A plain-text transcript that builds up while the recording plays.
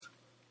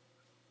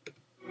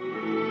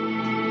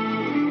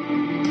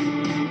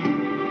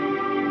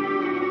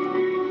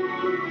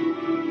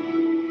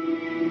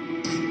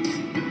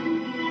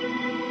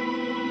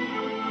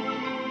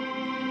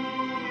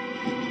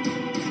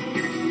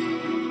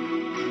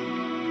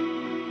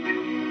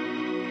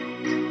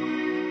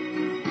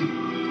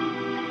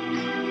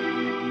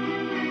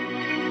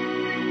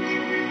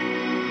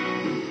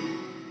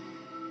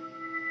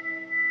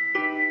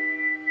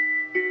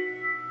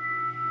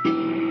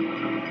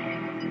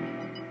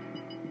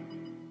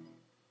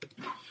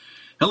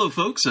Hello,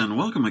 folks, and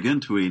welcome again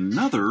to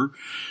another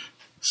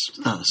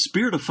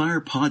Spirit of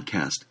Fire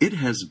podcast. It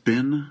has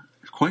been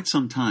quite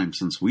some time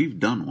since we've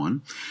done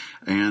one,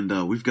 and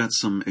we've got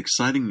some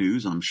exciting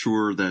news. I'm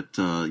sure that,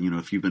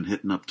 if you've been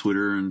hitting up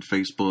Twitter and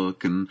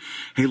Facebook and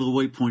Halo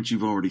Waypoint,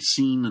 you've already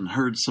seen and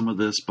heard some of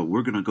this, but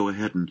we're going to go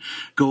ahead and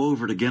go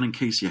over it again in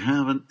case you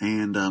haven't,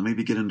 and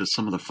maybe get into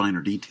some of the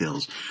finer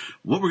details.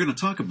 What we're going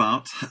to talk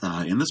about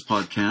in this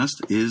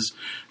podcast is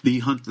the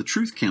Hunt the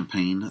Truth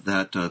campaign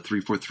that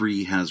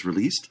 343 has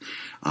released.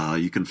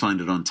 You can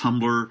find it on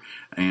Tumblr,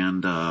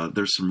 and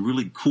there's some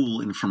really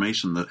cool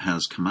information that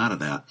has come out of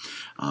that.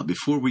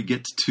 Before we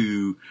get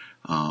to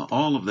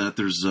all of that,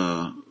 there's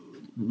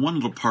one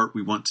little part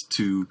we want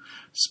to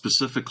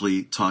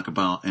specifically talk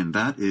about, and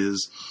that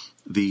is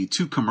the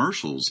two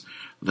commercials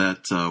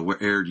that were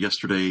aired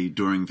yesterday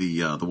during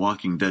the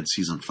Walking Dead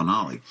season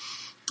finale.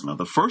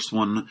 The first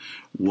one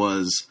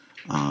was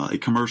a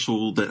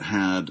commercial that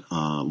had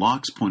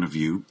Locke's point of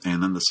view,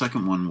 and then the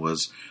second one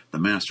was the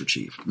Master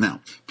Chief.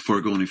 Now, before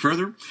I go any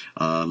further,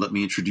 let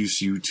me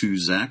introduce you to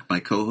Zach, my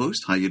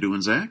co-host. How you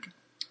doing, Zach?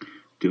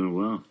 Doing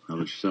well. How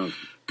about yourself?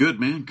 Good,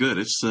 man. Good.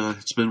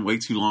 It's been way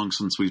too long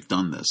since we've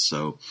done this.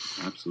 So,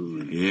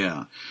 absolutely.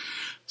 Yeah.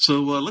 So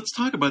let's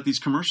talk about these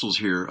commercials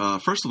here.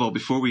 First of all,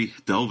 before we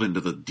delve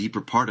into the deeper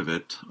part of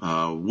it,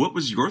 what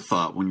was your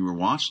thought when you were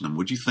watching them?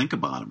 What did you think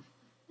about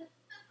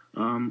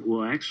them?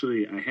 Well,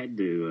 actually, I had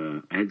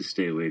to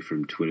stay away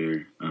from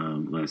Twitter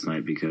last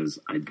night because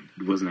I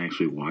wasn't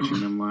actually watching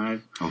them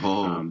live.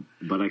 Oh.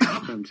 But I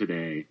caught them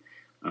today.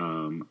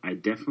 I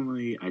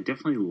definitely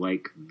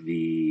like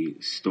the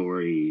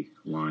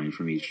storyline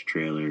from each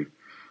trailer,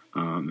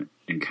 and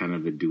kind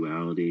of the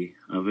duality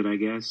of it, I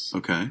guess.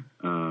 Okay.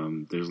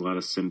 There's a lot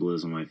of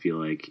symbolism, I feel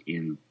like,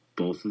 in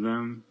both of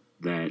them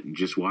that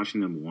just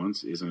watching them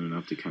once isn't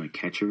enough to kind of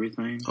catch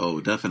everything. Oh,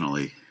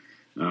 definitely.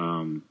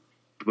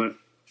 But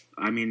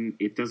I mean,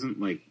 it doesn't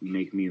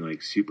make me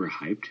super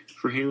hyped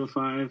for Halo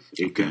 5.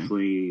 It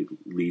definitely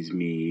leaves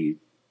me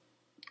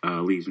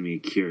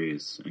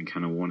curious and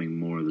kind of wanting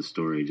more of the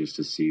story, just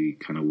to see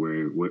kind of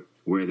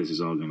where this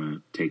is all going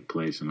to take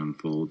place and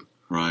unfold.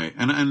 Right,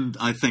 and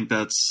I think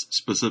that's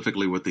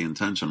specifically what the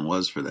intention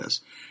was for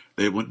this.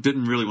 They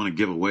didn't really want to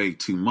give away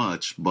too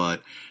much,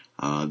 but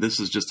this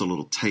is just a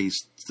little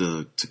taste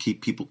to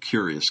keep people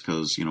curious,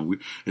 because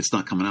it's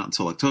not coming out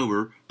until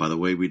October. By the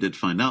way, we did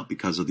find out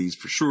because of these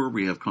for sure.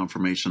 We have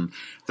confirmation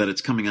that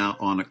it's coming out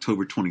on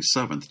October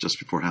 27th, just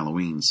before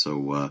Halloween.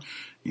 So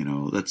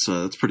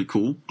that's pretty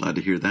cool. Glad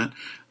to hear that.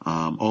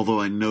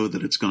 Although I know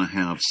that it's going to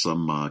have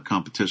some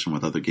competition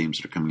with other games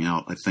that are coming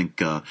out. I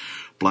think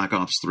Black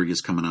Ops 3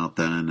 is coming out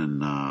then,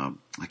 and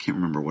I can't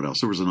remember what else.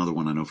 There was another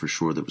one I know for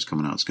sure that was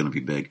coming out. It's going to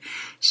be big.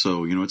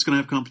 So it's going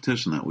to have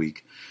competition that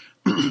week.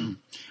 And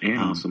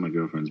also my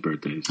girlfriend's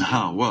birthday. So.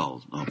 Oh,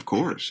 well, of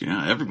course.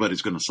 Yeah,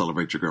 everybody's going to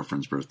celebrate your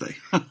girlfriend's birthday.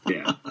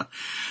 Yeah.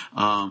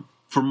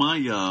 For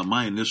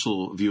my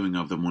initial viewing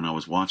of them when I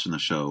was watching the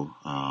show,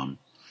 I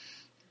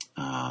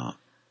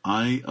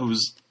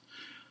was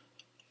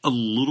a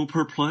little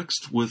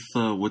perplexed with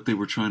what they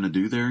were trying to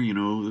do there.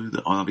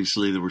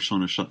 Obviously they were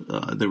trying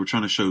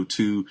to show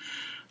two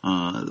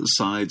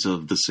sides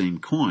of the same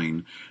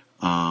coin,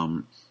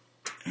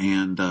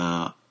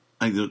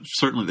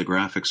 certainly the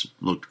graphics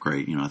looked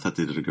great. I thought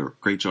they did a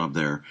great job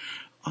there.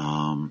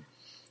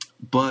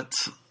 But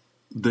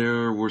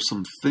there were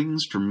some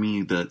things for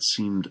me that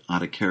seemed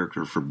out of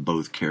character for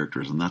both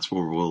characters, and that's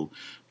where we'll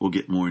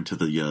get more into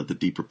the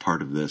deeper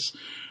part of this.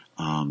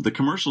 The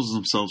commercials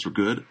themselves were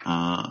good.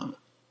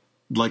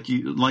 Like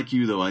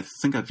you though, I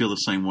think I feel the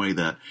same way,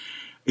 that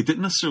it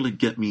didn't necessarily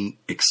get me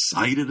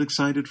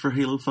excited for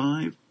Halo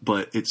 5,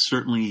 but it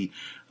certainly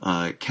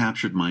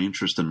captured my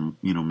interest and,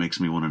 makes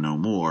me want to know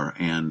more.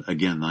 And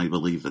again, I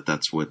believe that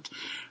that's what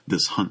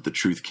this Hunt the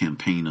Truth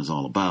campaign is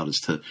all about, is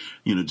to,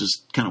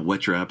 just kind of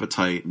whet your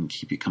appetite and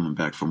keep you coming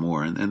back for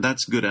more. And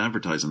that's good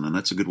advertising, and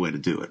that's a good way to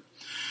do it.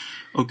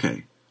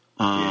 Okay.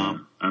 Yeah,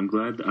 I'm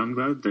glad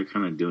they're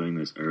kind of doing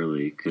this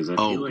early, because I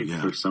feel like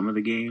for some of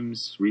the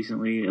games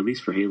recently, at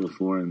least for Halo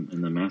 4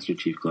 and the Master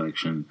Chief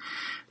collection,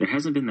 there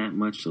hasn't been that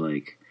much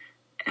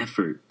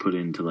effort put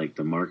into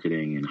the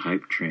marketing and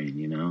hype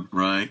train,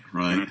 Right.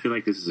 And I feel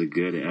like this is a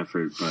good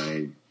effort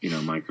by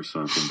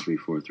Microsoft and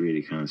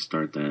 343 to kind of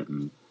start that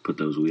and put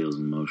those wheels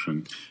in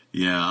motion.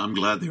 Yeah, I'm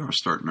glad they are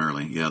starting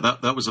early. Yeah,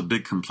 that was a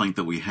big complaint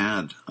that we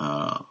had,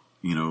 for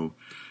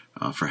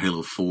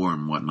Halo 4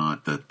 and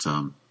whatnot,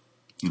 that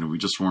we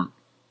just weren't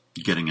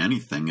getting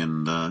anything.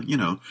 And,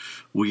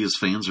 we as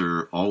fans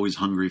are always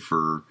hungry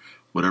for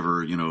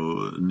whatever,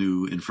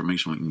 new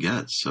information we can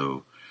get.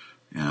 So,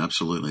 yeah,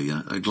 absolutely.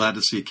 Glad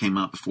to see it came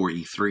out before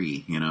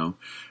E3,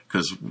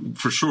 because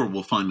for sure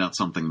we'll find out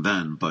something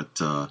then. But,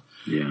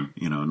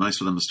 nice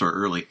for them to start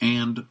early.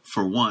 And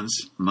for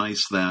once,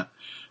 nice that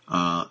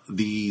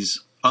these,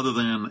 other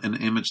than an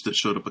image that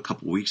showed up a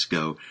couple weeks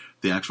ago,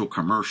 the actual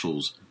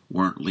commercials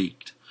weren't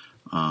leaked.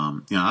 I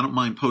don't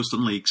mind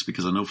posting leaks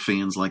because I know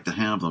fans like to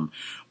have them,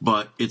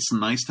 but it's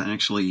nice to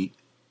actually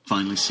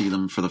finally see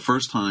them for the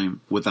first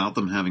time without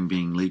them having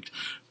been leaked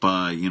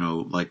by,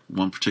 like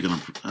one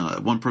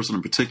person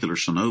in particular,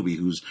 Shinobi,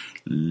 who's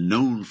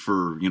known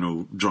for,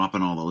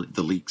 dropping all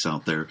the leaks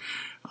out there.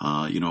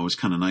 It was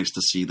kind of nice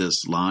to see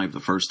this live the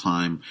first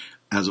time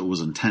as it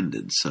was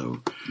intended.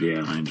 So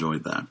yeah, I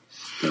enjoyed that.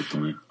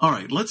 Definitely. All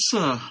right,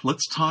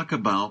 let's talk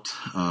about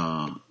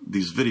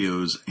these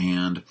videos.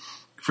 And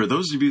for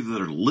those of you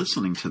that are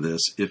listening to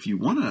this, if you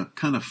want to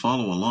kind of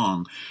follow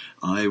along,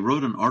 I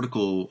wrote an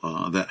article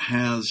that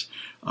has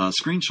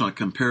screenshot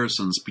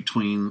comparisons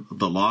between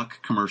the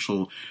Locke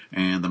commercial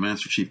and the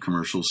Master Chief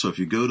commercial. So if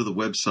you go to the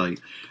website,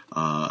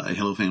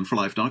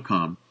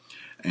 HaloFanForLife.com,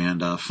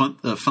 and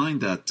find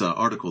that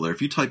article there.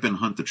 If you type in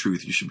Hunt the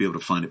Truth, you should be able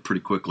to find it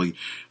pretty quickly.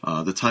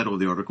 The title of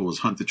the article is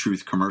Hunt the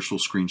Truth, Commercial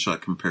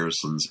Screenshot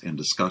Comparisons and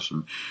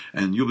Discussion.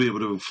 And you'll be able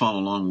to follow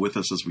along with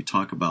us as we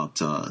talk about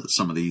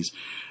some of these.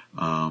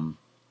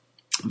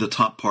 The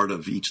top part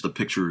of each of the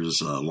pictures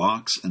is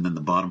Locke's, and then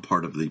the bottom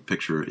part of the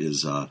picture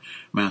is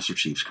Master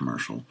Chief's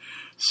commercial.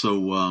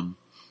 So,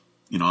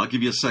 I'll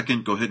give you a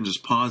second. Go ahead and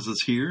just pause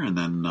this here, and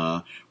then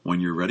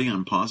when you're ready,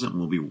 unpause it, and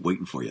we'll be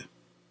waiting for you.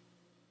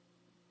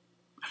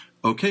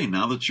 Okay,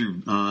 now that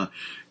you've gone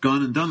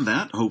and done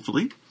that,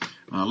 hopefully,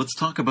 let's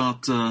talk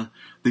about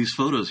these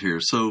photos here.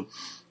 So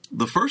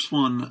the first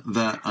one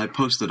that I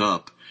posted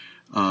up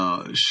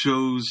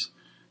shows,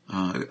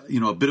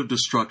 a bit of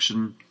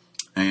destruction,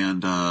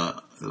 and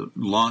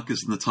Locke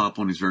is in the top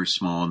one. He's very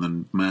small, and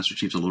then Master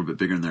Chief's a little bit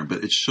bigger in there.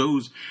 But it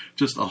shows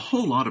just a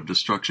whole lot of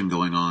destruction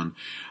going on.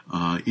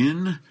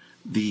 In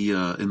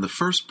the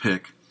first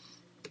pic,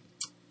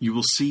 you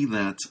will see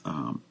that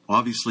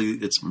obviously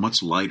it's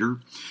much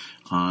lighter.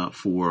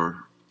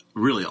 For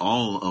really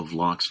all of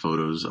Locke's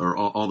photos, or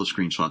all the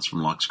screenshots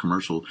from Locke's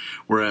commercial,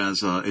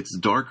 whereas it's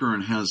darker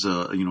and has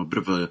a bit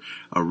of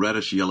a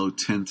reddish yellow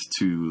tint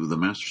to the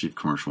Master Chief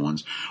commercial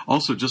ones.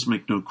 Also, just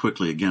make note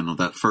quickly again of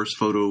that first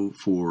photo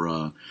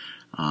for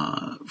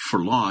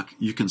Locke.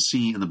 You can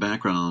see in the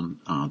background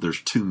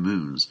there's 2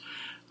 moons,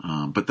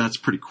 but that's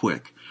pretty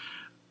quick.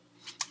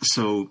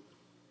 So,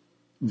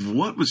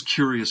 what was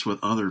curious with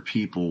other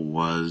people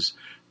was,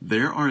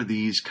 there are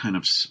these kind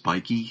of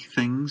spiky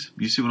things.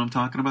 You see what I'm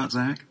talking about,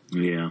 Zach?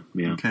 Yeah.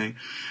 Okay.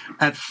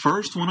 At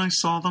first, when I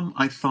saw them,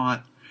 I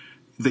thought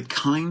they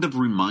kind of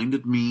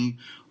reminded me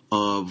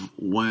of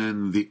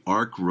when the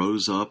Ark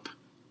rose up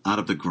out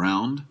of the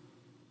ground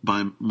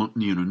by,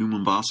 New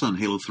Mombasa in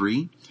Halo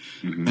 3.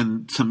 Mm-hmm.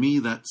 And to me,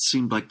 that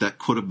seemed like that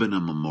could have been a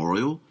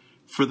memorial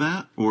for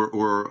that.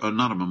 Or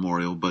not a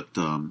memorial, but...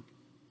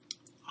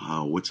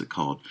 what's it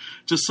called?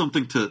 Just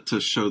something to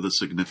show the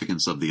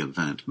significance of the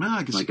event. Well,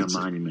 I guess like a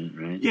monument,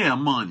 right? Yeah, a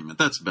monument.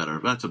 That's better.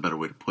 That's a better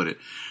way to put it.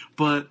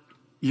 But,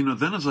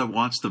 then as I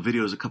watched the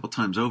videos a couple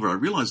times over, I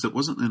realized it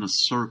wasn't in a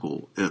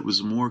circle. It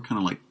was more kind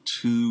of like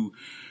two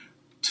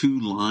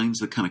lines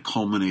that kind of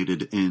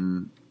culminated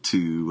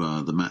into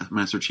the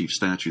Master Chief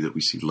statue that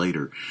we see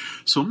later.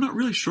 So I'm not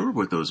really sure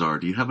what those are.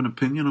 Do you have an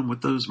opinion on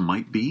what those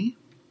might be?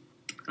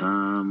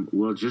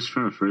 Well, just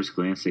from a first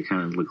glance, they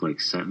kind of look like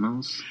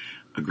sentinels.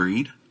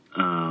 Agreed.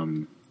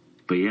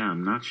 But yeah,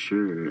 I'm not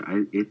sure.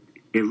 It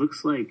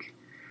looks like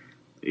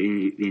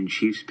in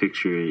Chief's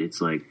picture, it's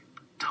like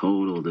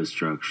total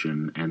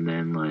destruction, and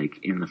then like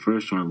in the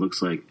first one, it looks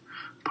like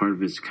part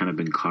of it's kind of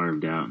been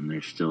carved out, and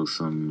there's still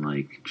some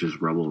like just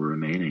rubble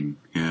remaining.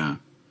 Yeah.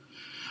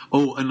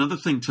 Oh, another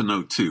thing to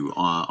note too,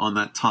 on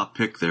that top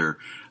pic there,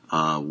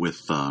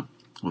 with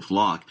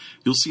Locke,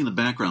 you'll see in the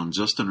background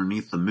just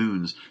underneath the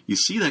moons, you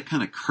see that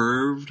kind of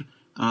curved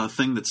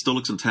thing that still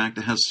looks intact.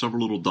 It has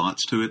several little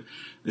dots to it.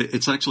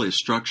 It's actually a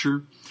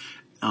structure.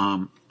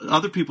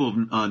 Other people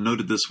have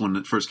noted this when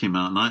it first came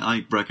out, and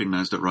I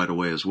recognized it right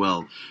away as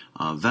well.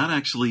 That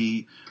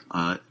actually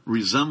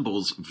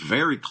resembles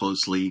very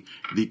closely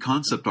the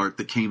concept art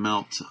that came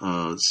out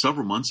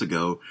several months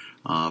ago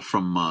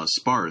from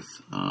Sparth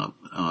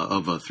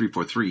of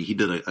 343. He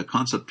did a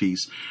concept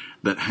piece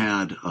that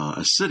had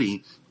a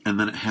city, and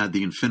then it had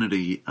the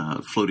infinity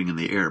floating in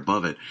the air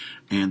above it.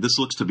 And this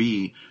looks to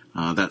be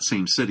that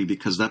same city,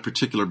 because that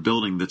particular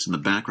building that's in the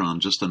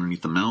background just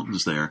underneath the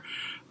mountains there,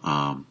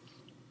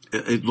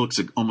 it looks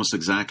almost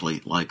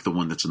exactly like the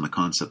one that's in the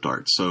concept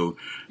art. So,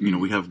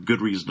 we have good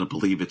reason to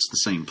believe it's the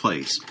same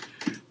place.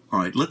 All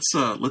right,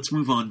 let's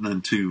move on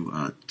then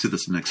to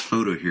this next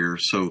photo here.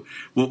 So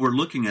what we're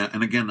looking at,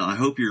 and again, I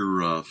hope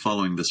you're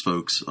following this,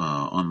 folks,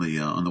 on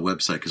the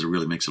website, because it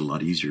really makes it a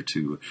lot easier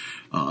to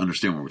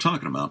understand what we're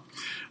talking about.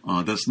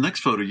 This next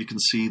photo, you can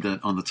see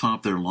that on the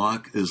top there,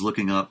 Locke is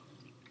looking up.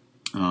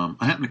 I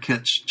happen to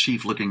catch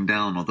Chief looking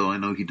down, although I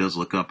know he does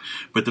look up.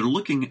 But they're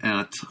looking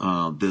at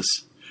this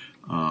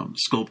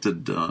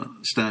sculpted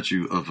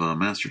statue of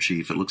Master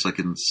Chief. It looks like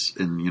in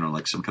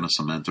like some kind of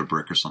cement or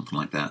brick or something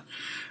like that.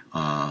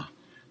 I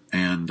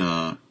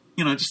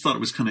just thought it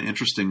was kind of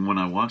interesting when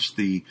I watched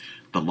the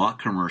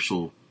Locke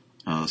commercial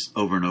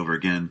over and over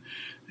again.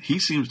 He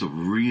seems to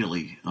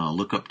really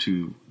look up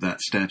to that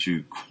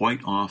statue quite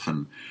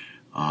often.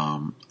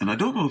 And I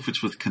don't know if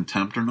it's with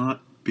contempt or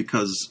not,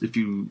 because if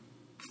you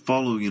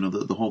follow,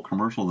 the whole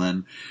commercial,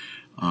 then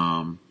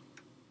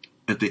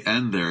at the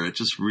end there, it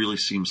just really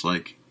seems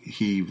like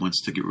he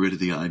wants to get rid of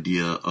the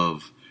idea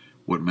of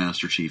what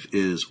Master Chief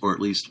is, or at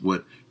least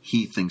what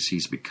he thinks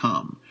he's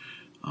become.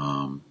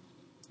 We'll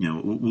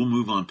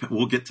move on.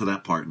 We'll get to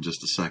that part in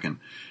just a second.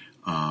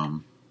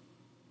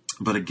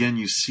 But again,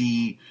 you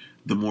see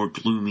the more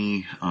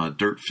gloomy,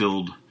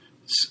 dirt-filled,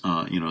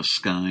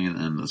 sky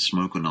and the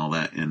smoke and all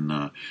that in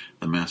the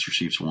Master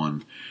Chief's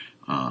one.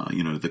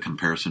 The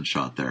comparison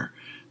shot there.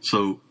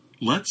 So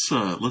let's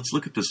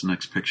look at this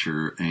next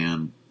picture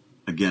and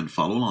again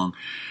follow along.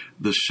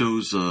 This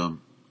shows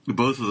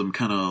both of them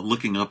kind of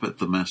looking up at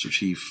the Master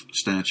Chief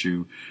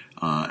statue,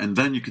 and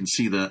then you can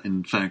see that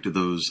in fact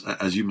those,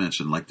 as you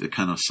mentioned, like the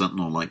kind of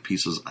sentinel-like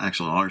pieces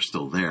actually are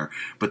still there,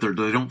 but they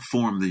don't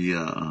form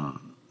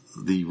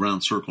the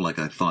round circle like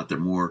I thought. They're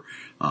more,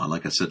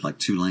 like I said, like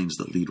two lanes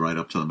that lead right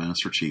up to the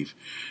Master Chief.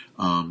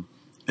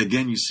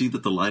 Again, you see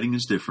that the lighting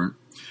is different.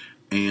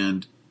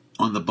 And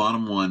on the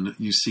bottom one,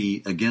 you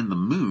see, again, the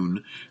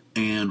moon.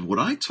 And what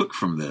I took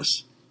from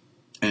this,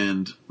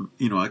 and,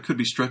 I could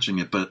be stretching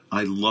it, but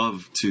I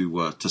love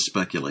to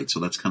speculate. So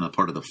that's kind of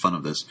part of the fun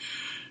of this.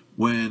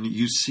 When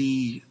you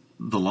see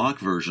the Locke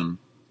version,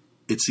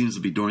 it seems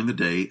to be during the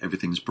day,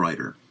 everything's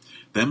brighter.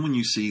 Then when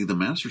you see the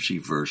Master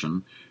Chief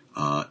version,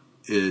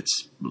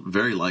 it's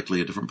very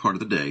likely a different part of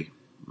the day,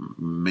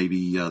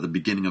 maybe the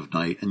beginning of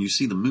night, and you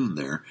see the moon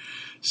there.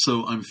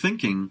 So I'm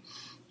thinking,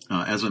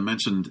 as I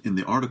mentioned in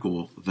the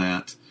article,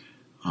 that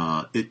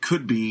it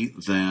could be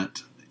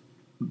that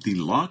the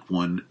Locke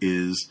one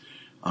is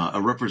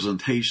a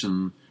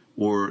representation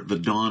or the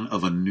dawn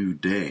of a new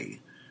day,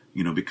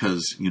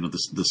 because,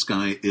 the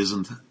sky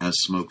isn't as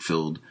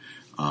smoke-filled,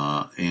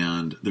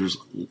 and there's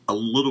a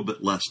little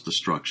bit less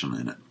destruction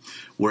in it.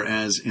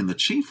 Whereas in the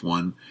Chief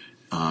one,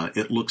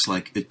 it looks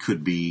like it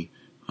could be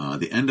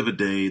the end of a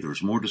day,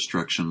 there's more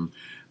destruction,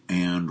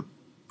 and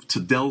to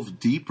delve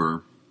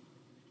deeper,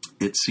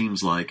 it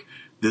seems like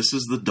this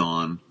is the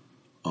dawn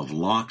of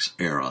Locke's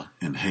era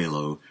in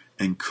Halo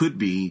and could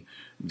be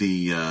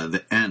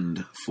the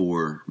end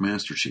for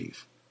Master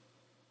Chief.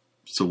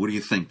 So what do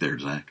you think there,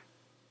 Zach?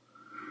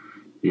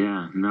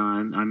 Yeah, no,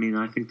 I mean,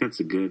 I think that's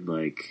a good,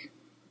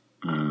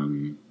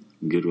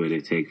 good way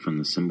to take from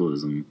the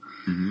symbolism.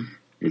 Mm-hmm.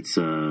 It's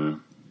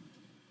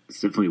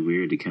definitely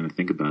weird to kind of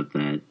think about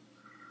that.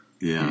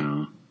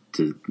 Yeah.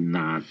 To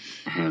not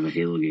have a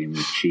Halo game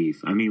with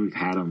Chief. I mean, we've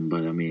had him,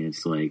 but I mean,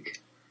 it's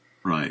like...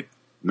 Right.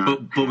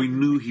 But we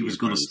knew he was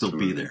going to still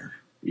be there.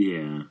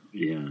 Yeah.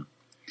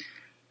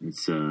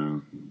 It's, but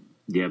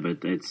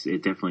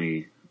it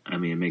definitely, I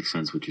mean, it makes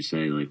sense what you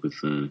say, like with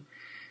the,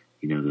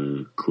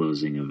 the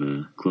closing of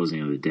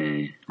the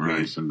day. Right.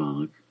 Very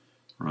symbolic.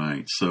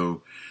 Right.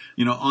 So,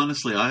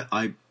 honestly,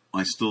 I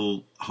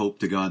still hope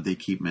to God they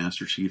keep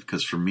Master Chief,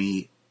 because for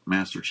me,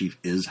 Master Chief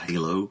is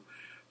Halo.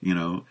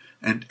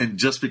 And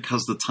just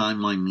because the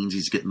timeline means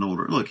he's getting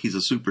older. Look, he's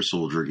a super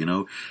soldier,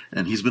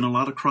 and he's been a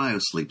lot of cryo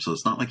sleep, so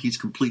it's not like he's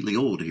completely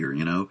old here,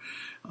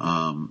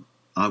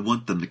 I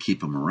want them to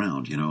keep him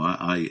around,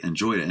 I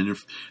enjoy it. And if,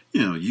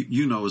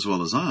 you know as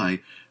well as I,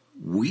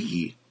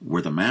 we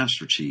were the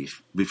Master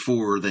Chief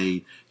before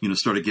they,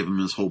 started giving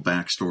him this whole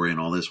backstory and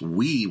all this.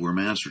 We were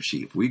Master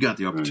Chief. We got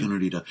the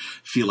opportunity to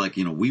feel like,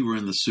 we were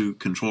in the suit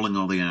controlling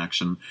all the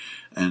action.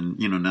 And,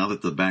 now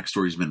that the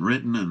backstory's been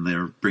written and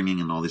they're bringing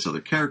in all these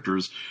other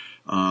characters,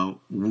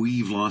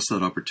 we've lost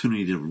that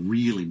opportunity to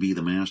really be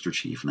the Master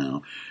Chief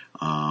now.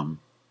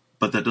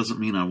 But that doesn't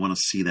mean I want to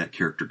see that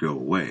character go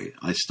away.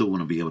 I still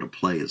want to be able to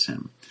play as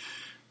him.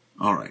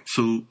 All right.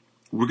 So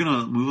we're going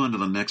to move on to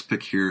the next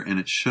pic here, and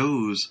it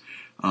shows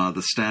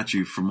the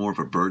statue from more of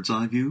a bird's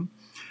eye view.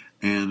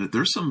 And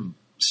there's some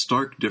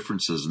stark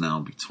differences now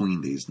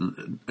between these,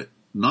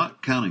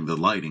 not counting the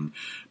lighting.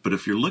 But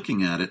if you're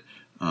looking at it,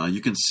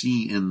 you can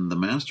see in the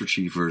Master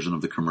Chief version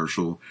of the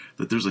commercial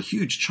that there's a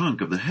huge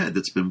chunk of the head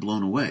that's been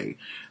blown away.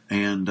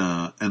 And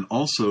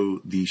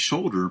also the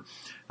shoulder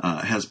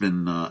has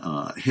been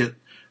hit,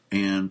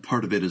 and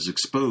part of it is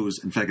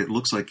exposed. In fact, it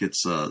looks like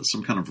it's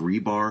some kind of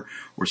rebar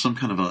or some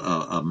kind of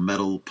a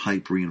metal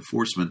pipe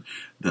reinforcement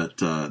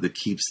that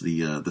keeps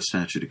the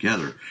statue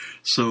together.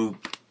 So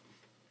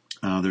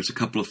there's a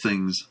couple of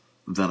things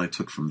that I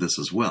took from this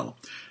as well,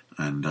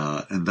 and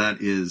that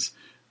is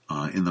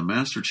in the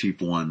Master Chief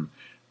one,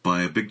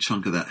 by a big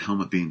chunk of that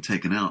helmet being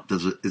taken out.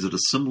 Is it a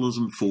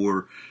symbolism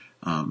for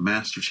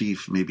Master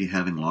Chief maybe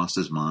having lost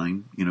his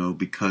mind?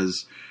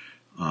 Because.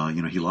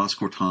 He lost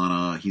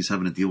Cortana. He's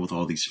having to deal with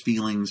all these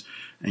feelings,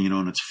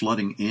 and it's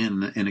flooding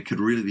in, and it could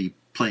really be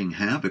playing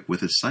havoc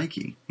with his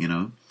psyche,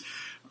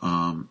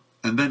 And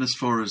then as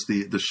far as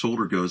the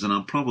shoulder goes, and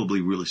I'm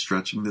probably really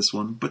stretching this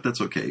one, but that's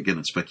okay. Again,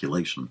 it's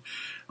speculation.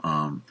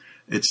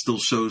 It still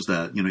shows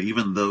that,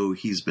 even though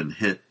he's been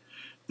hit,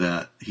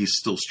 that he's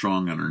still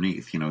strong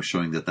underneath,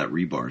 showing that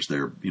rebar's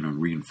there,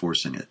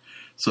 reinforcing it.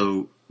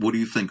 So what do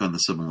you think on the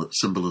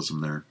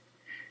symbolism there?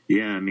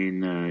 Yeah, I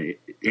mean, it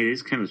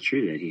is kind of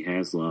true that he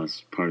has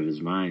lost part of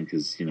his mind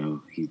because, he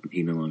no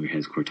longer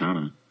has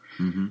Cortana.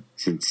 Mm-hmm.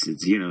 Since,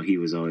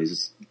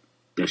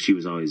 she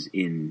was always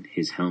in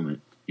his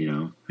helmet,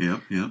 Yeah.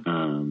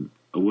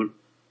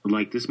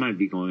 like this might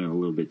be going a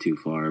little bit too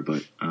far,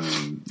 but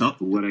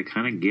what I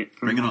kind of get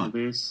from all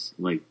this,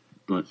 like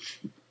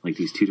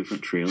these two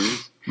different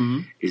trailers,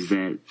 is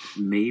that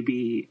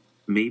maybe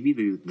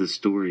the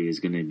story is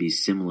going to be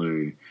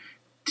similar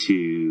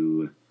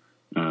to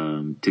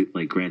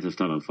like Grand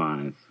Theft Auto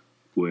 5,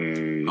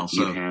 where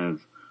you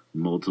have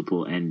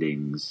multiple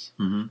endings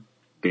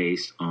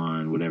based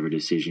on whatever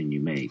decision you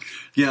make.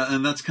 Yeah,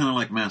 and that's kind of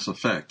like Mass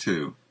Effect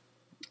too.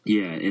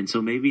 Yeah, and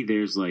so maybe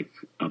there's like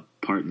a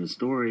part in the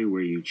story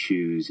where you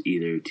choose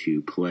either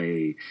to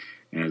play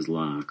as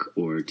Locke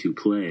or to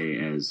play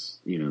as,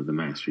 the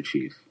Master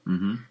Chief.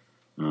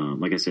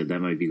 Like I said, that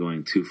might be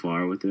going too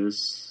far with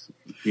this,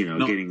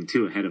 getting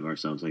too ahead of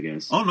ourselves, I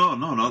guess. Oh,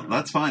 no,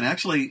 that's fine.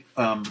 Actually,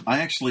 I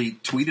actually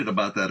tweeted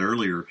about that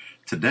earlier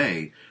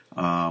today.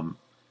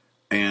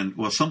 And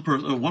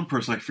one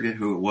person, I forget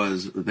who it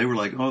was, they were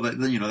like, "Oh,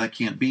 that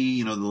can't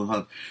be. They'll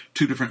have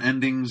two different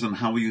endings, and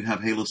how will you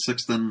have Halo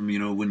 6 then?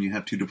 When you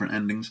have two different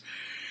endings."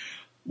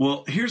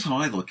 Well, here's how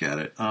I look at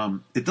it.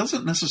 It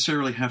doesn't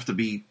necessarily have to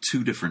be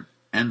two different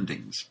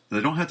endings. They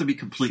don't have to be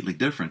completely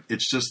different.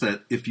 It's just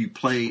that if you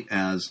play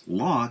as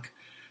Locke,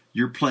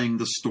 you're playing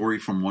the story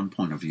from one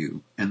point of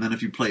view, and then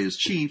if you play as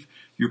Chief,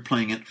 you're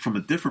playing it from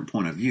a different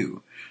point of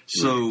view.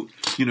 So,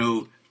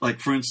 like,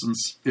 for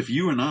instance, if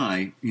you and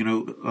I,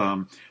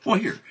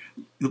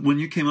 when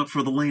you came up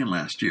for the LAN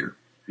last year,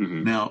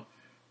 now,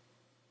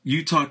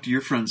 you talked to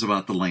your friends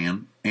about the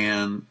LAN,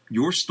 and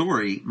your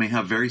story may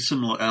have very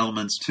similar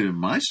elements to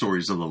my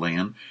stories of the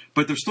LAN,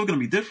 but they're still going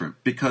to be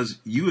different because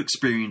you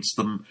experienced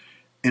them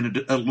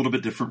in a little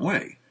bit different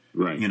way.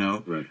 Right.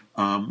 Right.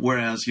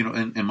 Whereas,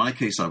 in my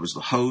case, I was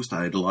the host.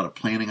 I had a lot of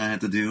planning I had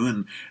to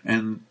do,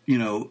 and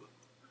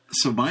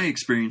so my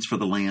experience for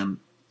the LAN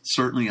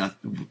certainly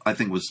I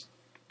think was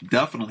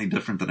definitely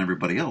different than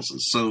everybody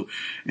else's. So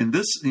in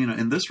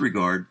this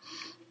regard,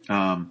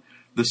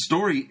 the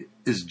story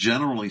is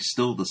generally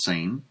still the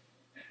same,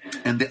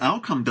 and the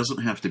outcome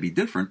doesn't have to be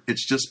different.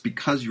 It's just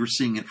because you're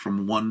seeing it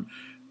from one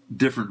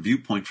different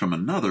viewpoint from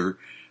another,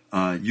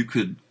 you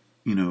could,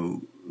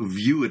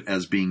 view it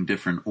as being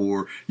different,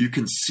 or you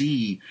can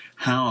see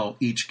how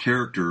each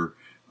character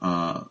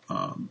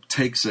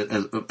takes it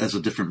as a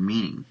different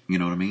meaning. You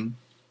know what I mean?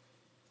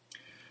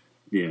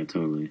 Yeah,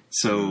 totally.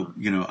 So,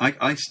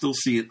 I still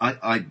see it.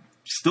 I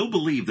still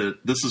believe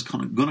that this is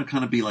going to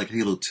kind of be like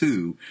Halo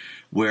 2,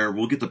 where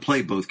we'll get to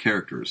play both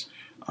characters.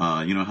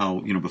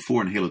 How,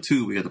 before in Halo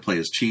 2, we got to play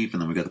as Chief,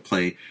 and then we got to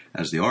play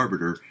as the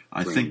Arbiter.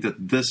 I think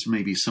that this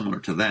may be similar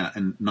to that,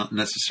 and not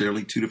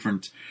necessarily two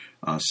different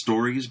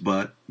stories,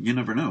 but you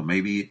never know.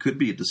 Maybe it could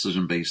be a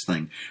decision-based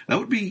thing. That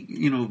would be,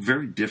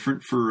 very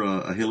different for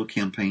a Halo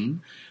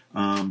campaign.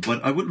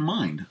 But I wouldn't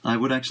mind. I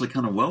would actually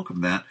kind of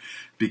welcome that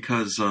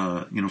because,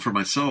 for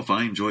myself,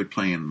 I enjoyed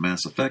playing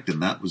Mass Effect,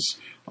 and that was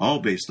all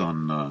based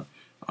on, a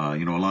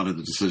lot of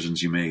the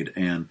decisions you made.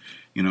 And,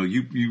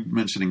 you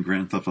mentioning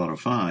Grand Theft Auto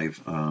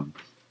 5, I'm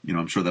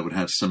sure that would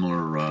have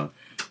similar,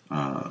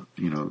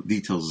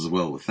 details as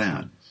well with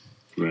that.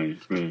 Right.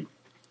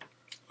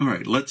 All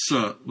right, let's,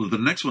 the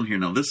next one here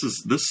now, this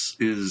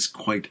is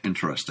quite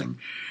interesting.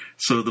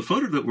 So the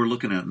photo that we're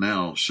looking at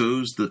now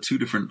shows the two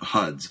different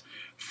HUDs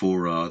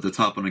for the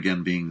top one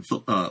again being,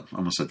 I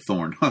almost said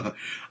Thorn,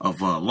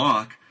 of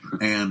Locke,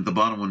 and the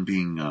bottom one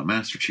being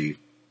Master Chief.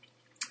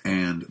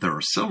 And there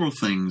are several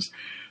things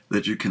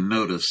that you can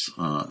notice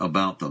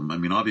about them. I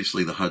mean,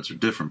 obviously the HUDs are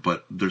different,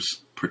 but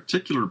there's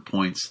particular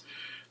points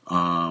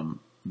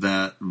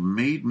that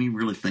made me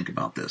really think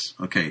about this.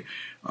 Okay,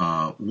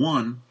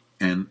 one,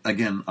 and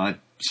again, I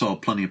saw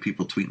plenty of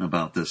people tweeting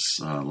about this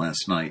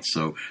last night,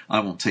 so I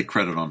won't take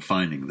credit on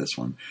finding this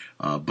one.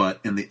 But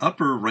in the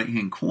upper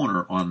right-hand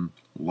corner on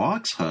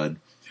Locke's HUD,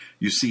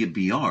 you see a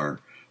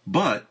BR,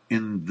 but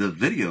in the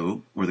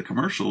video or the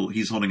commercial,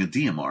 he's holding a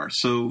DMR.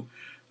 So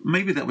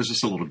maybe that was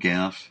just a little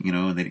gaffe,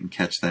 and they didn't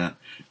catch that.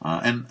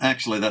 And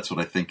actually, that's what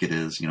I think it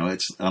is. I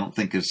don't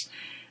think there's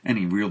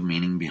any real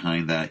meaning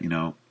behind that.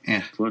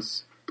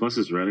 Plus,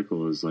 his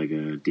reticle is like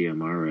a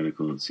DMR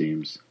reticle, it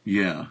seems.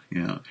 Yeah.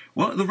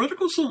 Well, the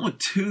reticles don't look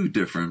too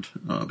different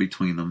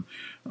between them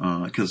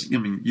because,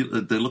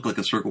 they look like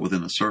a circle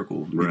within a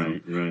circle.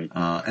 Right.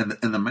 And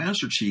the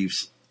Master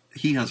Chief's,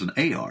 he has an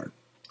AR.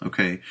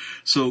 Okay,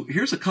 so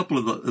here's a couple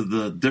of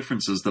the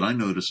differences that I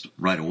noticed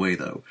right away,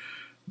 though.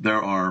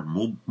 There are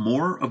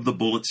more of the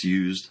bullets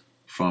used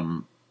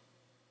from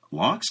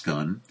Locke's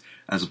gun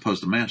as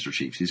opposed to Master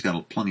Chief's. He's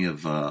got plenty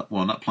of,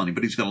 not plenty,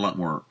 but he's got a lot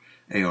more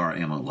AR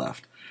ammo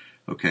left.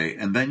 Okay,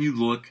 and then you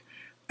look,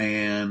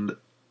 and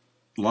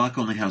Locke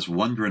only has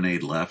one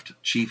grenade left.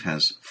 Chief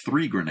has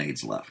 3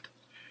 grenades left.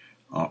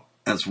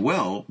 As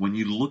well, when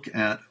you look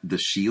at the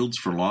shields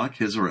for Locke,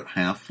 his are at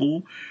half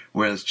full,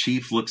 whereas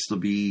Chief looks to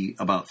be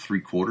about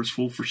 3/4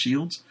 full for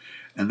shields.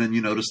 And then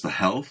you notice the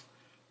health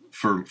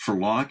for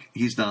Locke,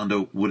 he's down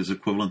to what is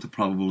equivalent to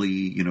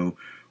probably,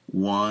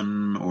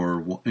 one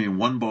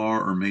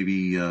bar or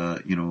maybe,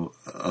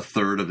 a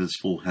third of his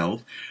full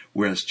health,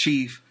 whereas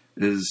Chief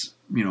is,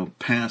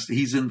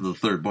 he's into the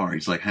third bar.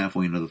 He's like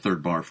halfway into the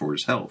third bar for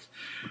his health.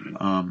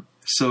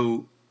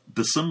 So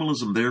the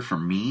symbolism there for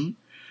me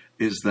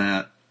is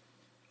that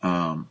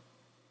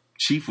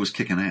Chief was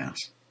kicking ass.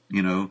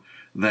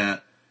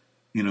 That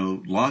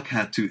Locke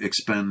had to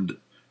expend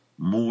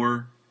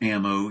more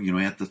ammo. He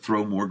had to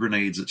throw more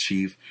grenades at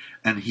Chief,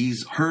 and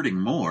he's hurting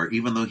more,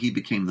 even though he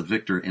became the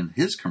victor in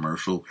his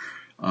commercial.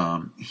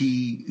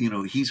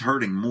 He's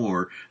hurting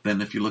more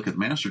than if you look at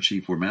Master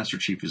Chief, where Master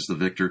Chief is the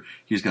victor.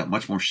 He's got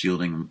much more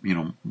shielding,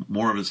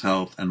 more of his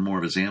health and more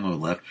of his ammo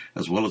left,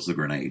 as well as the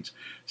grenades.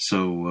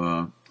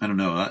 So, I don't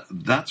know.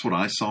 That's what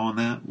I saw in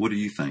that. What do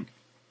you think?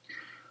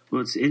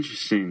 Well, it's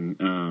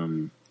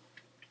interesting.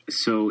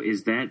 So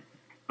is that,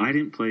 I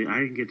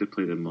didn't get to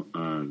play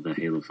the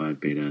Halo 5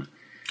 beta.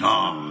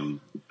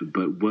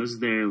 But was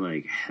there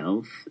like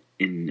health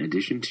in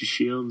addition to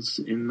shields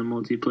in the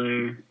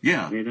multiplayer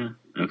beta?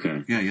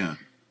 Okay. Yeah.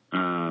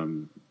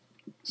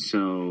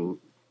 So,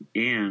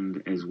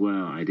 and as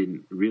well, I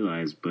didn't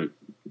realize, but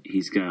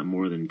he's got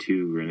more than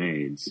 2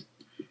 grenades.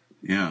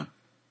 Yeah.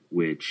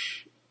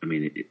 Which, I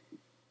mean,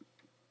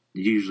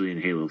 usually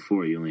in Halo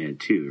 4 you only had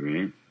 2,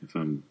 right? If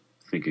I'm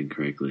thinking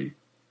correctly.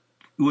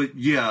 Well,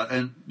 yeah,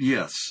 and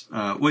yes.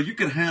 Well, you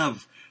could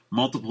have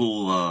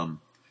multiple...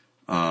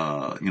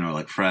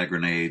 like frag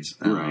grenades.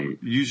 Right.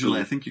 Usually,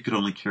 I think you could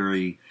only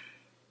carry,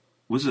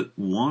 was it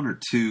 1 or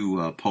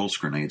 2 pulse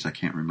grenades? I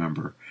can't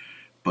remember.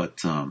 But,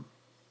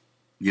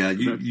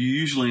 you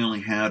usually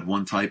only had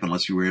one type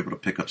unless you were able to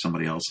pick up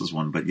somebody else's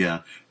one. But,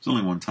 yeah, it's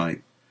only one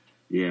type.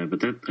 Yeah,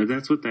 but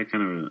that's what that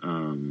kind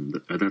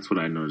of, that's what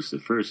I noticed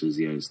at first, is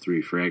he has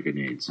 3 frag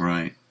grenades.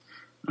 Right.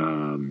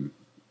 And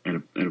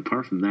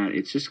apart from that,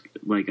 it's just,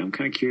 like, I'm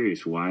kind of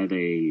curious why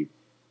they,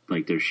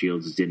 like, their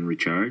shields didn't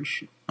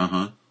recharge.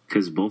 Uh-huh.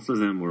 Because both of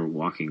them were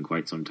walking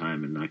quite some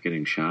time and not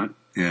getting shot.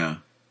 Yeah.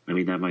 I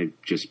mean, that might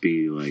just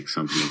be like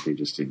something that they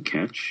just didn't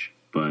catch,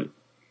 but...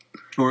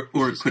 Or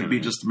it could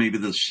be just maybe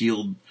the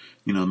shield,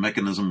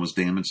 mechanism was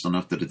damaged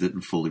enough that it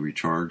didn't fully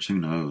recharge. Who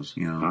knows?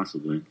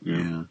 Possibly,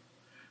 yeah.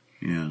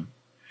 Yeah.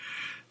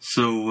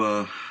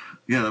 So,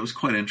 that was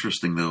quite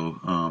interesting, though.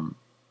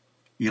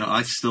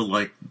 I still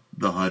like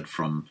the HUD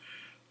from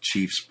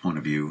Chief's point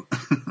of view.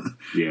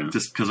 Yeah.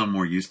 Just because I'm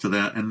more used to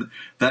that. And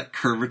that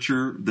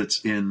curvature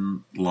that's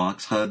in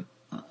Locke's HUD,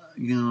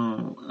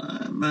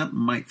 that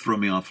might throw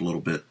me off a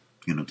little bit,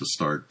 to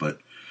start. But,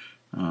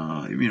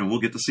 we'll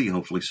get to see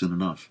hopefully soon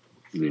enough.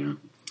 Yeah.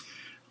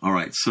 All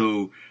right.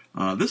 So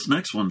this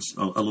next one's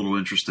a little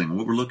interesting.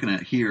 What we're looking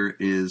at here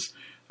is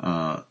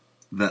that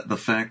the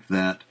fact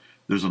that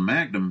there's a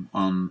magnum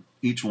on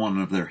each one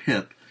of their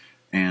hip,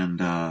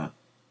 and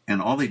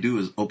all they do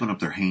is open up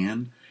their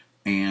hand,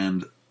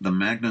 and the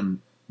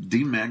magnum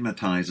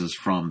demagnetizes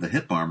from the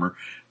hip armor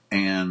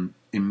and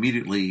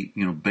immediately,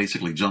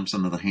 basically jumps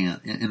into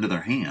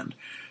their hand.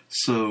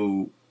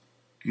 So,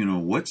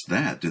 what's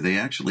that? Do they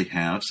actually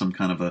have some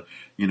kind of a,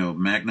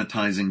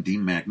 magnetizing,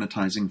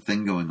 demagnetizing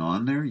thing going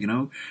on there?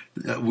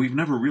 We've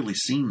never really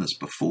seen this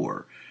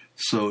before.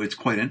 So it's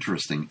quite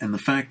interesting. And the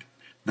fact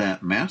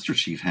that Master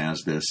Chief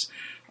has this,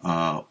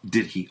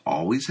 did he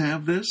always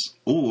have this?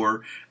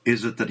 Or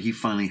is it that he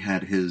finally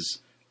had his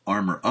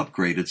armor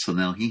upgraded, so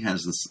now he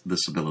has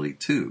this ability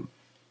too?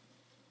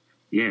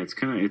 Yeah, it's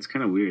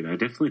kind of weird. I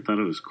definitely thought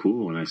it was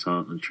cool when I saw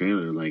it in the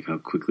trailer, like how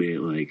quickly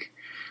it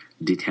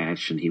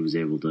detached and he was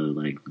able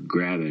to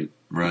grab it.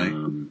 Right.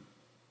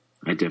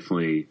 I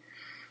definitely,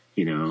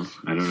 I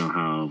don't know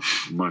how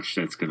much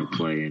that's going to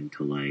play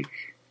into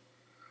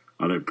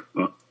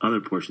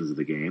other portions of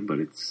the game, but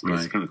it's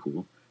kind of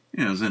cool.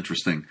 Yeah, it was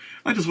interesting.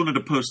 I just wanted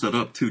to post that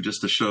up too,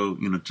 just to show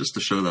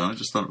that. I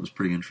just thought it was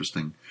pretty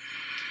interesting.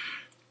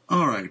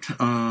 All right.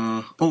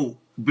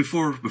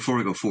 Before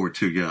I go forward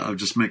too, I'll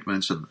just make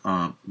mention.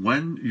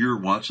 When you're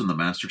watching the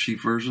Master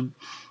Chief version,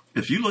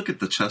 if you look at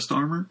the chest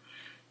armor,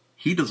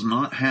 he does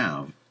not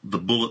have the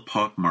bullet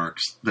pock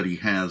marks that he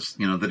has,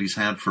 that he's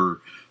had for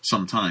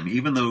some time.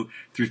 Even though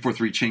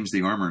 343 changed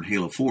the armor in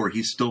Halo 4,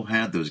 he still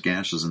had those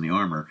gashes in the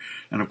armor.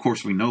 And of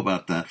course, we know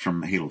about that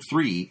from Halo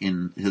 3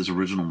 in his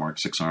original Mark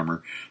 6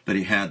 armor, that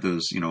he had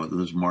those,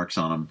 those marks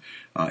on him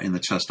in the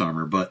chest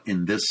armor. But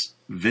in this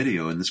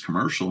video, in this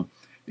commercial,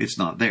 it's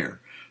not there.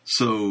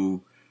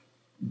 So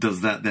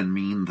does that then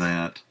mean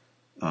that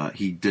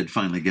he did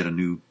finally get a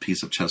new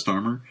piece of chest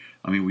armor?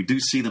 I mean, we do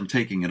see them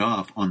taking it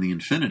off on the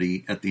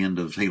Infinity at the end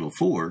of Halo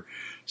 4.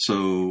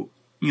 So,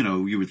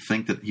 you would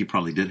think that he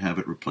probably did have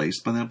it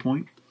replaced by that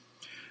point.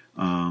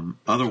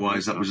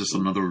 Otherwise, that was just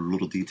another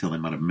little detail they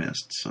might have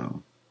missed.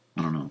 So,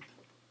 I don't know.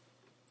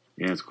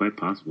 Yeah, it's quite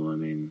possible. I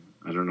mean,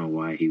 I don't know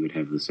why he would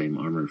have the same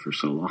armor for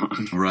so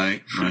long.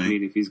 Right. I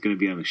mean, if he's going to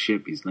be on a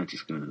ship, he's not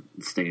just going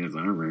to stay in his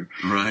armor.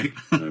 Right.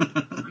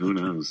 Who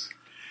knows?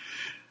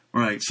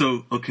 Right.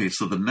 So,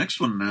 so the next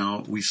one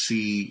now, we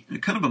see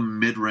kind of a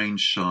mid-range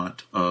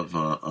shot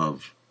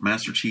of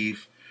Master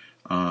Chief,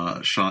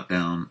 shot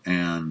down,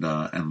 and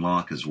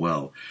Locke as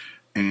well.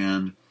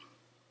 And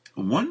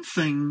one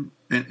thing,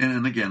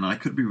 and again, I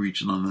could be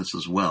reaching on this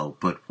as well,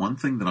 but one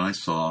thing that I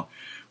saw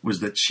was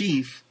that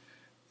Chief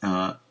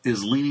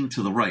is leaning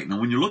to the right. Now,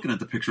 when you're looking at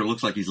the picture, it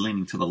looks like he's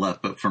leaning to the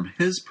left, but from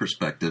his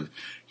perspective,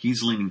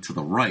 he's leaning to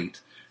the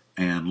right.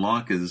 and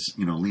Locke is,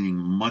 leaning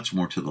much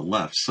more to the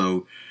left.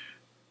 So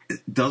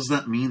does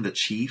that mean that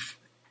Chief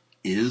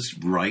is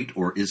right,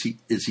 or is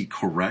he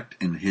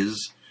correct in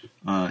his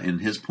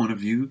point of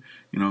view?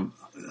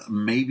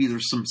 Maybe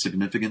there's some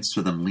significance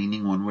to them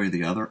leaning one way or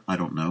the other. I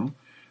don't know.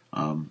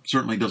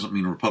 Certainly doesn't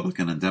mean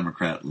Republican and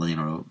Democrat,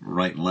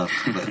 right and left,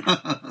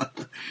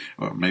 but,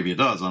 or maybe it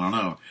does. I don't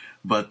know.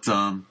 But,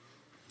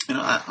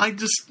 I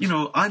just,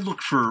 I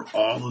look for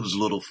all those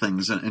little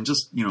things and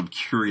just, I'm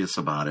curious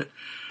about it.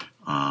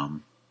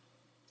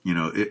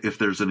 If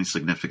there's any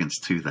significance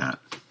to that.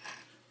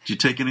 Did you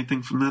take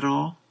anything from that at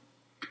all?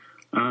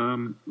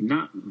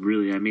 Not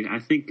really. I mean, I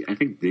think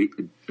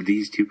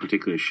these two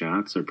particular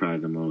shots are probably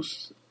the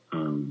most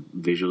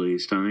visually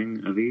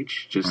stunning of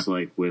each. Just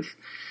like with,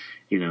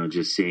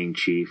 just seeing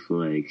Chief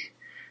like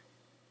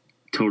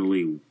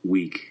totally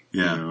weak.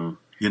 Yeah.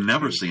 You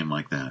never see him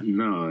like that.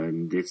 No,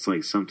 and it's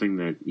like something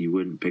that you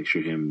wouldn't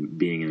picture him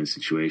being in a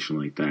situation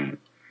like that.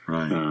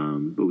 Right.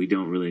 But we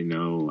don't really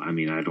know. I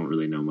mean, I don't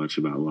really know much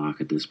about Locke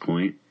at this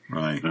point.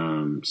 Right.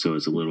 So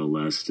it's a little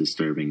less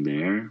disturbing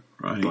there.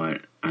 Right.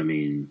 But I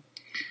mean,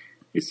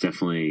 it's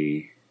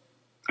definitely.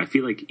 I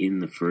feel like in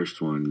the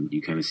first one,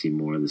 you kind of see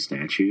more of the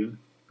statue,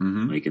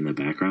 like in the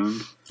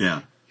background.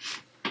 Yeah.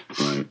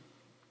 But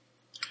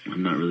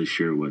I'm not really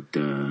sure what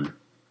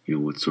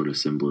what sort of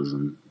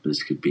symbolism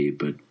this could be.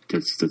 But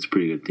that's a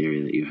pretty good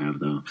theory that you have,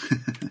 though.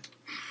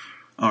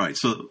 All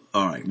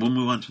right, we'll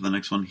move on to the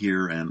next one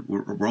here, and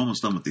we're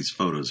almost done with these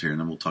photos here, and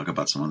then we'll talk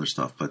about some other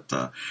stuff. But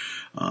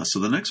so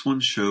the next one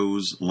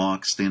shows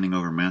Locke standing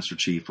over Master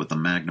Chief with a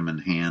magnum in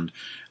hand,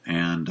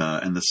 and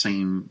the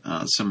same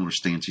similar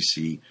stance you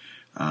see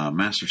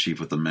Master Chief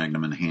with the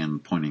magnum in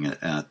hand pointing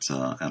at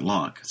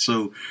Locke.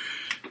 So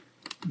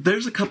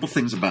there's a couple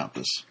things about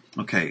this.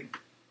 Okay,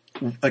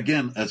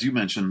 again, as you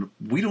mentioned,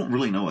 we don't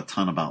really know a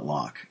ton about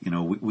Locke.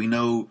 We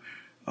know.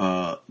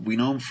 We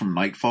know him from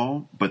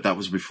Nightfall, but that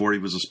was before he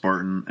was a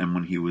Spartan and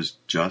when he was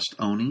just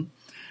Oni.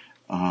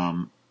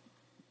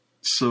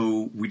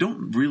 So we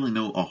don't really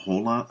know a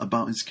whole lot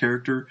about his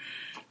character.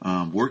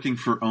 Working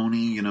for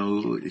Oni,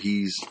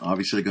 he's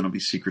obviously going to be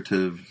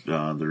secretive.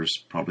 There's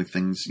probably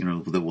things,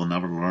 that we'll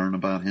never learn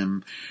about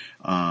him.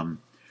 From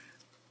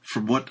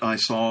what I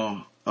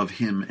saw of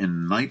him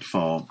in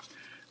Nightfall,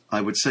 I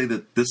would say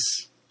that this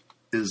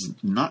is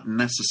not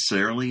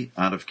necessarily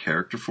out of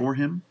character for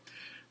him.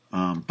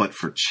 But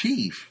for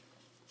Chief,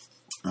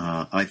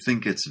 I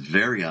think it's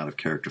very out of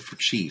character for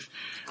Chief.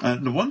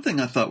 The one thing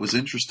I thought was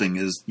interesting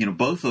is,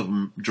 both of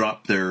them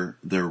drop their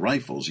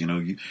rifles.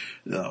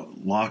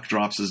 Locke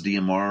drops his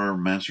DMR,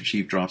 Master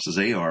Chief drops his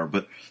AR.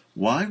 But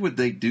why would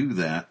they do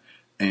that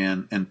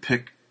and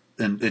pick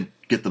and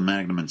get the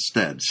Magnum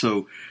instead?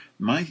 So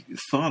my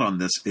thought on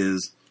this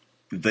is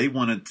they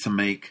wanted to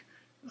make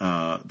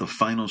the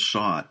final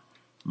shot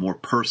more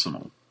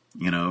personal.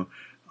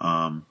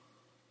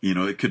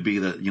 It could be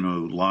that,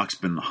 Locke's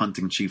been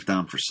hunting Chief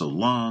down for so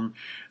long,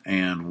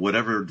 and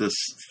whatever this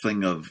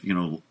thing of,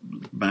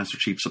 Master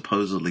Chief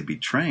supposedly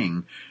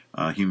betraying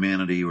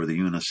humanity or the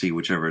UNSC,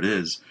 whichever it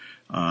is,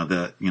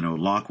 that,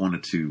 Locke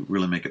wanted to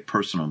really make it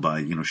personal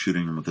by,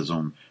 shooting him with his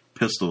own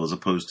pistol as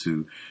opposed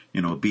to,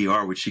 a BR,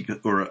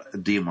 or a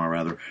DMR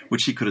rather,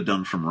 which he could have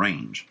done from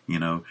range,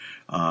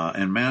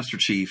 and Master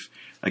Chief,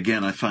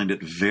 again, I find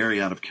it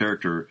very out of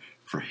character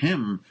for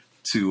him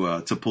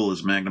to pull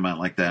his Magnum out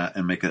like that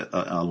and make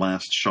a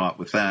last shot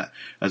with that,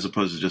 as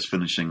opposed to just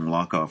finishing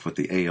Locke off with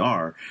the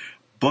AR.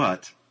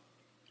 But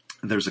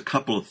there's a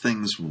couple of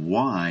things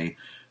why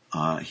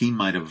he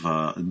might have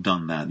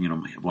done that.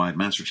 Why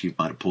Master Chief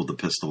might have pulled the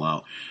pistol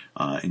out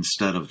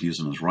instead of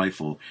using his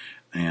rifle.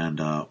 And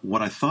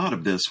what I thought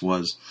of this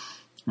was,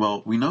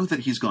 well, we know that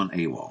he's gone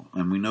AWOL,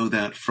 and we know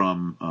that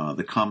from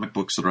the comic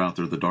books that are out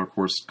there. The Dark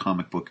Horse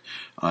comic book,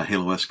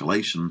 Halo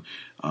Escalation,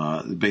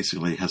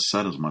 basically has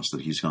said as much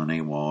that he's gone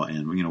AWOL,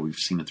 and we've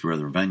seen it through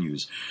other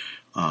venues.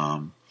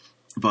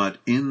 But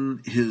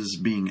in his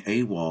being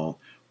AWOL,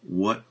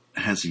 what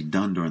has he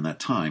done during that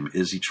time?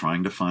 Is he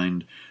trying to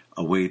find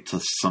a way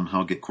to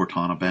somehow get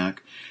Cortana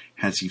back?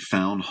 Has he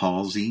found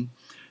Halsey?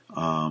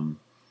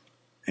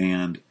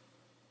 And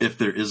if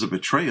there is a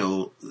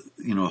betrayal,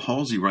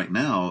 Halsey right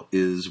now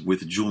is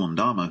with Julam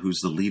Dama,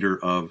 who's the leader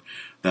of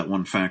that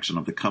one faction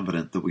of the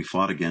Covenant that we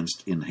fought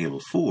against in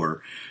Halo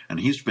 4, and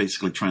he's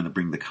basically trying to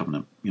bring the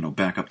Covenant,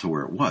 back up to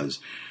where it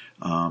was.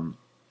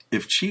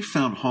 If Chief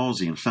found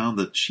Halsey and found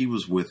that she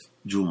was with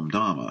Julam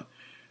Dama,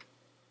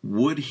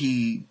 would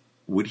he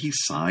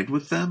side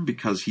with them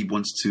because he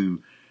wants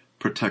to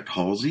protect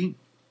Halsey?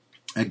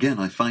 Again,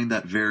 I find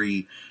that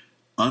very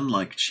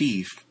unlike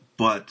Chief.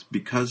 But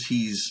because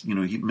he's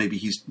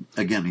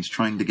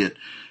trying to get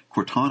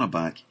Cortana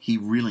back, he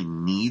really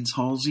needs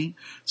Halsey.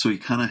 So he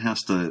kind of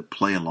has to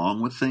play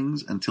along with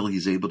things until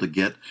he's able to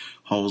get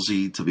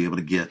Halsey to be able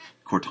to get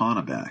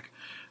Cortana back.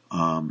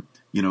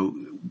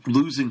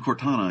 Losing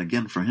Cortana,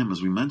 again, for him,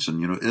 as we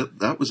mentioned,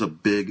 that was a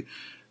big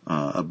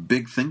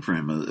thing for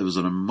him. It was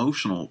an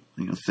emotional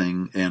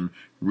thing and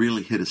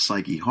really hit his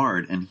psyche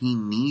hard. And he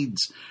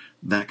needs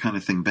that kind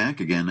of thing back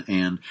again.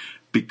 And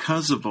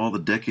because of all the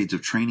decades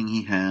of training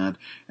he had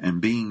and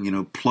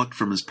being, plucked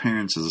from his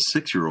parents as a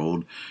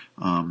 6-year-old,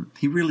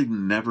 he really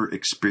never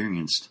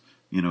experienced,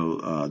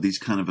 these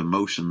kind of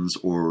emotions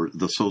or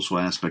the social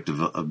aspect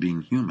of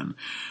being human.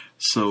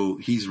 So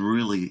he's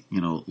really,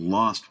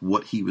 lost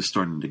what he was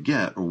starting to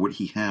get or what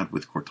he had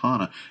with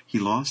Cortana. He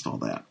lost all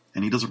that,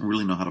 and he doesn't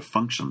really know how to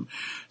function.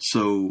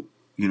 So,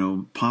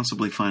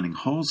 possibly finding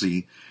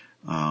Halsey,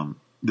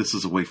 this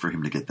is a way for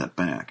him to get that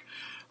back.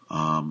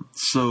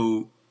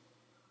 So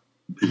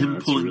him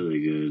that's pulling,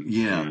 really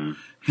good.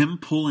 Him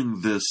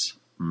pulling this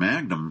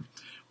Magnum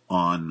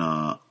on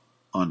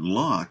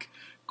Locke,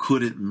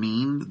 could it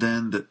mean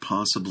then that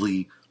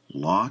possibly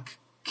Locke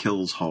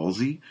kills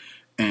Halsey?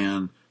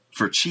 And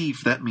for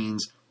Chief, that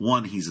means,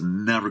 1, he's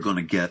never going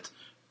to get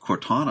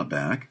Cortana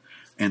back,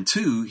 and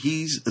 2,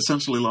 he's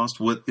essentially lost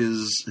what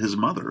is his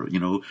mother.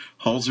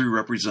 Halsey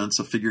represents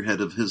a figurehead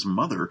of his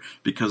mother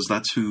because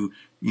that's who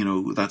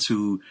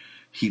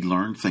he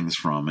learned things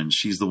from, and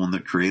she's the one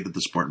that created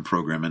the Spartan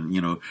program.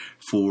 And,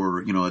 for,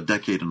 a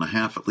decade and a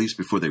half, at least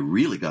before they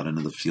really got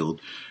into the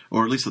field,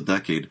 or at least a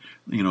decade,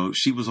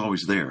 she was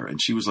always there,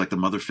 and she was like the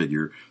mother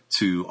figure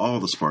to all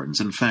the Spartans.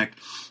 In fact,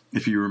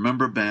 if you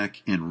remember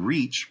back in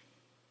Reach,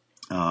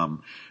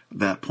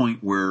 that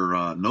point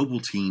where Noble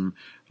Team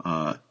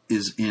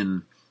is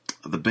in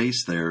the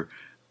base there,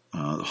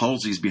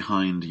 Halsey's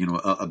behind,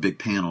 a big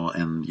panel,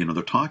 and,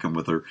 they're talking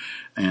with her,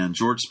 and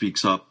George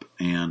speaks up,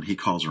 and he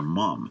calls her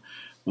Mom.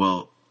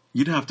 Well,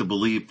 you'd have to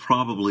believe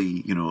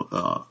probably,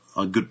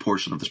 a good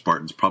portion of the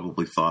Spartans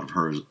probably thought of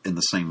her in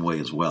the same way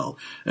as well,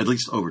 at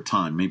least over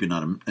time. Maybe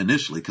not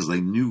initially, because they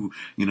knew,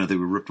 they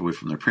were ripped away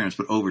from their parents,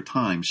 but over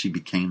time she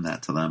became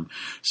that to them.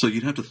 So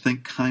you'd have to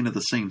think kind of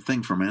the same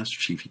thing for Master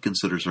Chief. He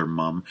considers her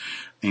Mom.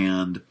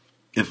 And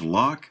if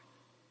Locke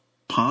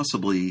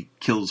possibly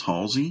kills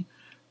Halsey,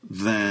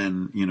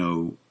 then,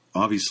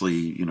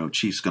 obviously,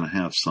 Chief's going to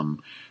have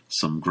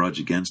some grudge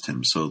against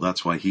him. So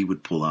that's why he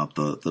would pull out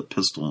the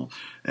pistol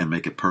and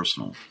make it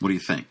personal. What do you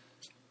think?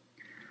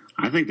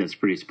 I think that's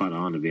pretty spot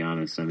on, to be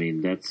honest. I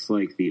mean, that's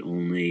like the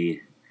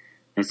only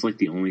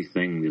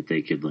thing that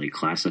they could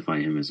classify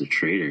him as a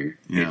traitor.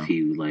 Yeah. If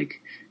he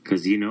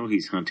because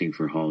he's hunting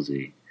for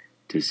Halsey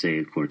to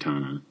save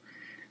Cortana,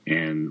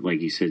 and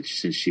like you said,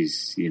 since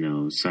she's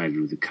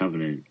sided with the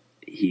Covenant,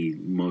 he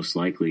most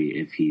likely,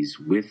 if he's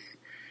with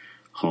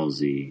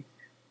Halsey,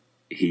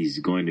 he's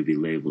going to be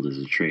labeled as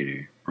a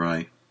traitor.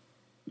 Right.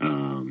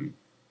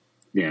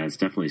 Yeah, it's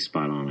definitely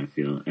spot on, I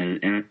feel.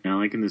 And I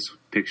like in this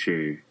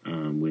picture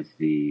with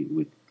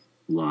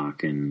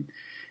Locke and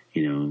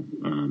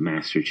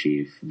Master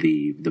Chief,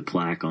 the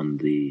plaque on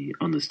the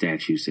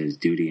statue says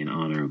 "Duty and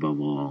honor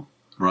above all."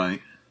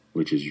 Right.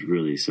 Which is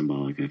really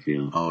symbolic, I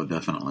feel. Oh,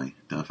 definitely.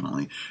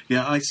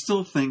 Yeah, I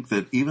still think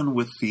that even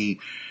with the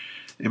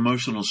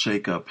emotional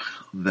shakeup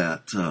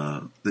that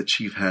the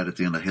Chief had at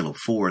the end of Halo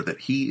 4, that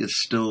he is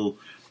still,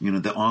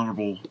 the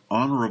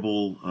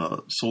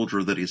honorable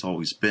soldier that he's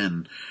always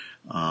been.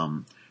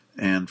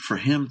 And for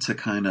him to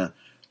kind of,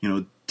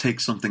 take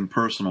something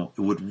personal,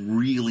 it would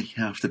really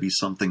have to be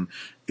something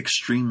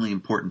extremely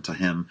important to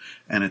him.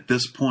 And at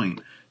this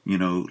point,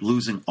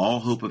 losing all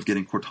hope of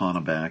getting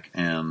Cortana back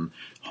and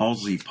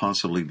Halsey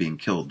possibly being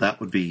killed,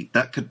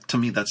 to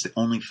me, that's the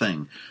only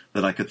thing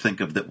that I could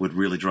think of that would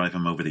really drive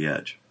him over the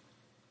edge.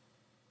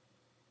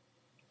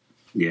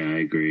 Yeah, I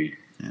agree.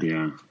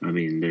 Yeah. I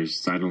mean,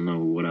 I don't know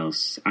what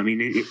else. I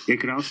mean, it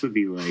could also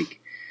be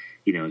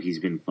he's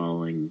been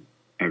following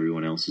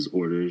everyone else's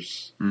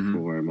orders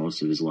for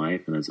most of his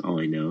life, and that's all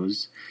he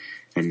knows.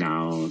 And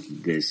now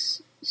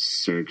this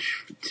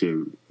search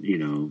to,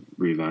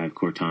 revive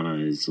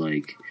Cortana is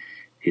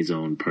his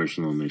own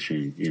personal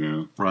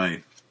mission,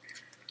 Right.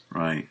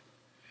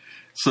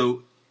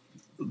 So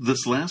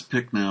this last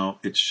pick now,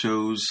 it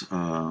shows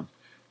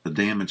the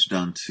damage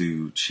done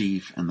to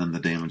Chief and then the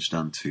damage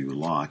done to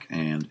Locke.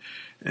 And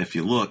if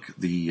you look,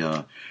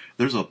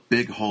 there's a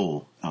big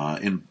hole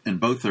in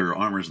both their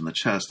armors in the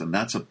chest, and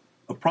that's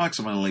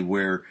approximately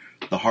where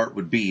the heart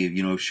would be,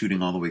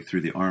 shooting all the way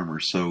through the armor.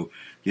 So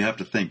you have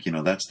to think,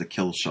 that's the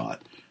kill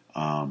shot.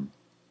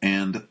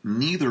 And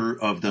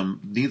neither of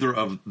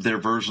their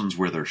versions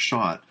where they're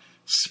shot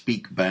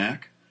speak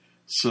back.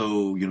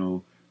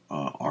 So,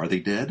 are they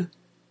dead?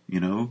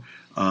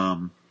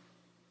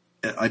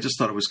 I just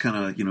thought it was kind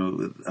of,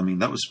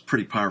 that was a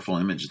pretty powerful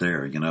image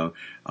there,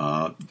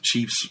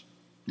 Chief's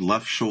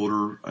left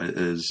shoulder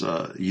is,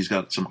 he's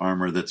got some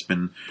armor that's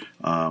been,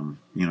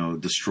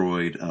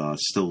 destroyed,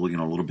 still, a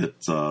little bit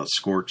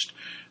scorched,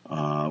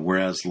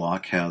 whereas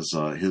Locke has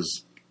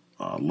his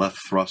left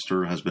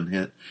thruster has been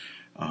hit.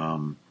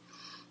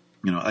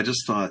 I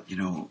just thought,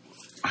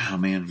 oh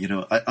man,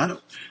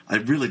 I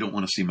really don't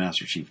want to see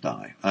Master Chief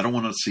die. I don't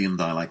want to see him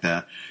die like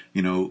that.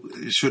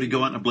 Should he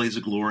go out in a blaze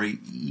of glory?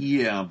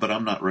 Yeah, but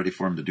I'm not ready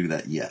for him to do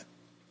that yet.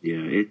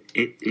 Yeah,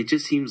 it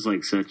just seems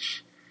like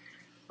such,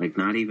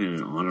 not even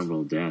an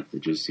honorable death.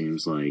 It just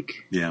seems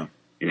like an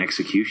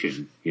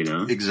execution,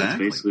 Exactly. That's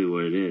basically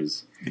what it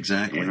is.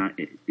 Exactly. And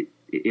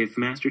if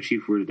Master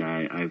Chief were to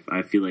die,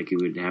 I feel like it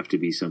would have to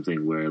be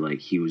something where like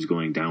he was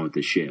going down with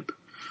the ship,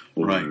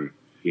 or right.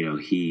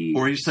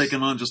 He's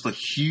taking on just a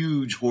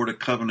huge horde of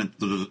Covenant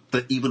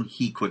that even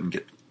he couldn't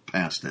get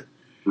past it.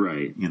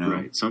 Right.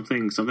 Right.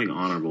 Something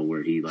honorable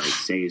where he like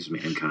saves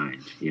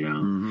mankind.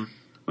 Mm-hmm.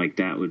 Like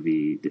that would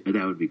be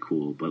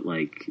cool. But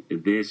like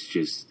this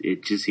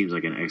it just seems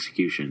like an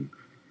execution,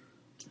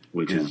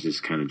 which is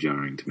just kind of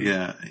jarring to me.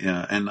 Yeah,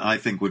 and I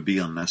think would be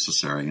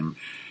unnecessary. And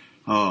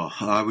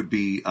I would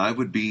be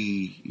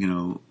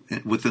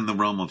within the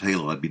realm of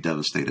Halo, I'd be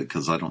devastated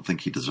because I don't think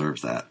he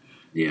deserves that.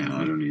 Yeah,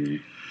 I don't either.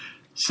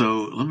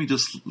 So let me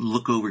just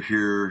look over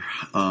here.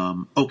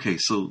 Okay,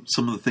 so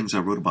some of the things I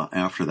wrote about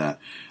after that.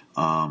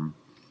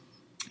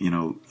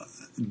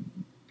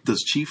 Does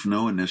Chief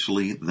know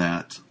initially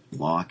that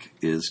Locke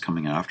is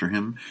coming after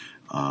him?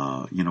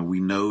 We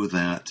know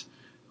that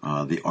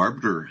the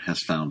Arbiter has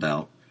found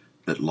out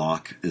that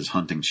Locke is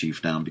hunting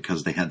Chief down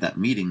because they had that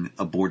meeting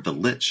aboard the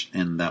Lich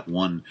in that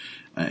one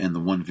in the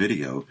one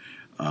video.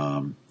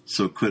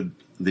 So could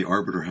the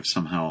Arbiter have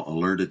somehow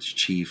alerted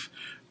Chief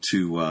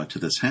to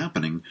this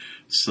happening?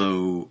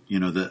 So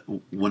that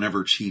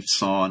whenever Chief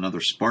saw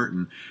another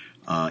Spartan,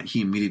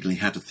 he immediately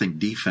had to think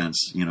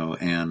defense,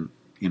 and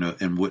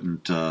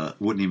wouldn't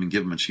even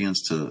give him a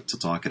chance to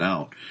talk it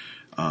out.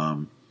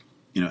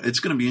 It's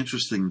going to be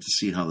interesting to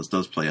see how this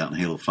does play out in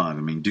Halo 5.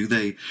 I mean, do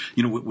they,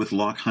 with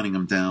Locke hunting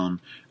him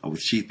down, with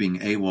Chief being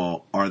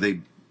AWOL, are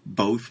they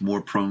both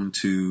more prone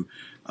to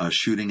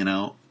shooting it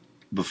out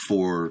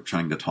before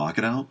trying to talk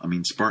it out? I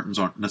mean, Spartans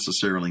aren't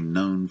necessarily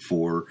known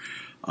for,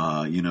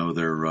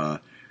 their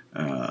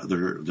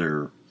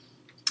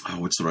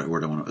what's the right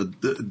word I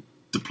want to...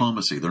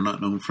 diplomacy. They're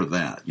not known for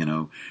that.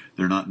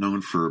 They're not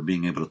known for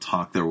being able to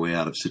talk their way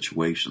out of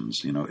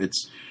situations.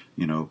 It's,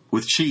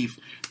 with Chief,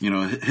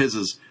 his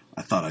is,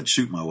 I thought I'd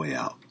shoot my way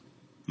out.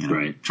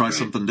 Try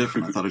something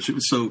different. I thought I'd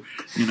shoot. So,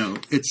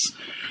 it's,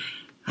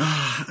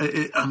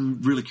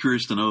 I'm really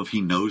curious to know if he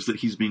knows that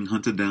he's being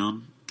hunted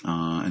down,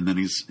 and then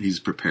he's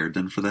prepared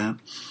then for that.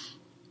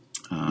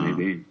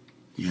 Maybe.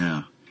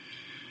 Yeah.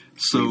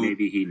 So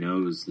maybe he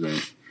knows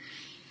that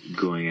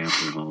going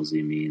after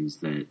Halsey means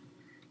that,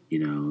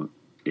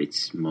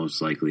 it's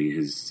most likely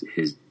his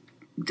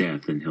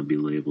death, and he'll be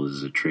labeled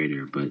as a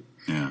traitor. But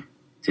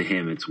to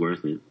him, it's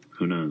worth it.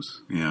 Who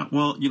knows? Yeah.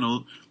 Well,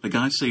 the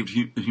guy saved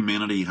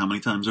humanity how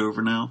many times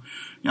over now?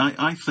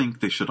 I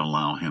think they should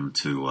allow him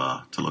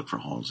to look for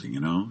Halsey.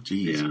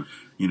 Jeez.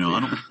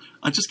 Yeah.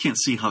 I just can't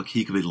see how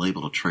he could be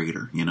labeled a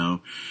traitor. I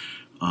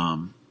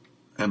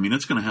mean,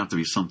 it's going to have to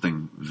be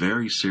something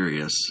very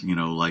serious.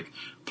 Like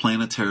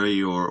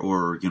planetary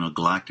or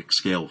galactic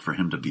scale for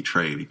him to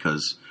betray,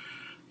 because.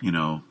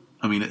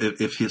 I mean,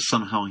 if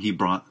somehow he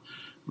brought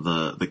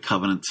the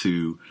Covenant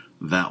to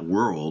that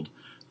world,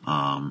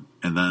 and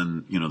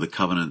then the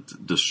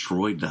Covenant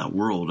destroyed that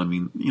world. I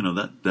mean,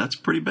 that's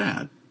pretty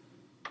bad.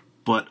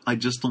 But I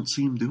just don't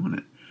see him doing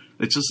it.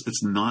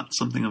 It's not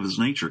something of his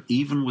nature.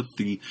 Even with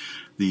the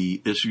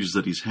issues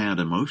that he's had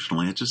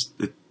emotionally,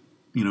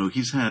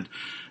 he's had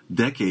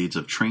decades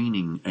of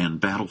training and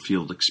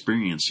battlefield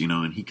experience.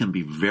 And he can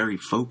be very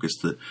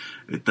focused.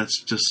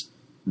 That's just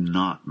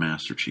not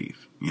Master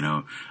Chief,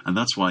 and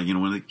that's why,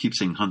 when they keep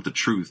saying hunt the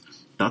truth,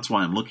 that's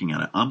why I'm looking at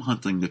it. I'm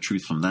hunting the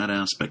truth from that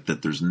aspect,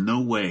 that there's no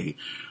way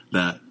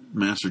that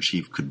Master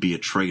Chief could be a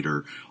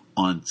traitor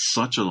on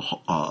such a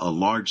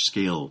large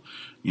scale,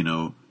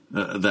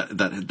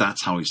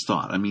 that's how he's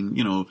thought. I mean,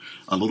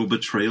 a little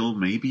betrayal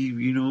maybe,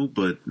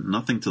 but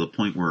nothing to the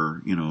point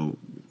where,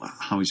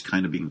 how he's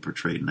kind of being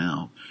portrayed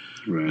now.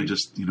 Right. I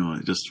just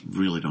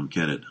really don't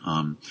get it.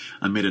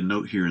 I made a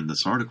note here in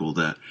this article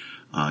that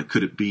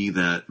could it be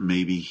that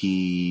maybe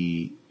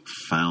he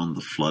found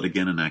the flood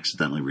again and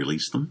accidentally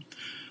released them?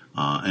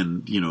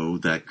 And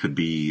that could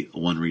be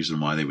one reason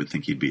why they would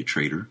think he'd be a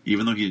traitor,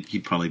 even though he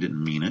probably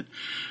didn't mean it.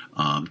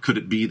 Could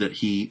it be that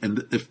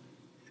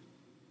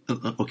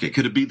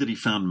could it be that he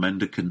found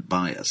mendicant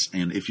bias?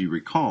 And if you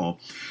recall,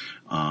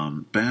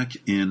 back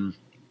in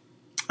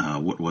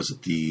what was it?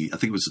 I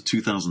think it was the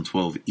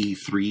 2012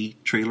 E3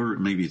 trailer.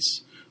 Maybe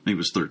it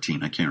was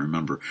 13. I can't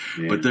remember.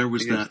 Yeah, but there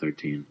was that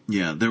 13.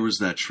 Yeah, there was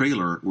that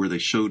trailer where they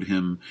showed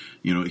him.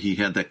 He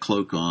had that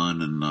cloak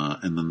on,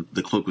 and then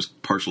the cloak was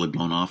partially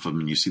blown off of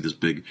him, and you see this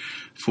big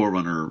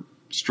Forerunner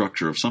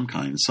structure of some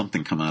kind,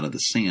 something come out of the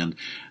sand.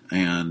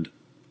 And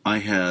I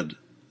had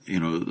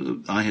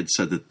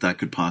said that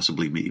could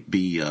possibly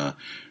be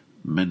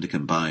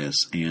mendicant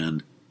bias.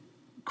 And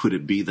could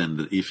it be then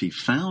that if he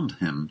found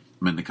him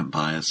mendicant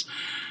bias,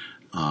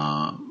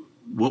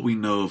 what we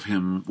know of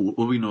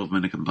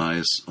mendicant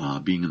bias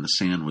being in the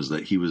sand was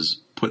that he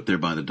was put there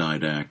by the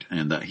Didact,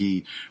 and that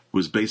he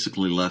was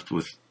basically left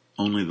with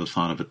only the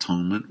thought of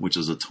atonement, which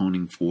is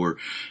atoning for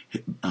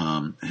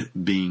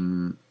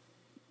being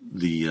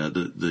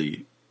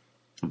the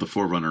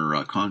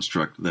Forerunner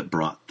construct that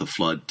brought the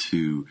flood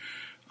to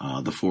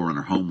the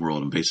Forerunner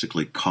homeworld, and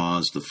basically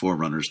caused the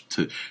Forerunners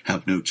to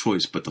have no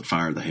choice but to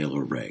fire the Halo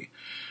Ray.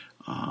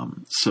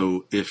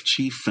 So if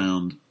Chief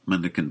found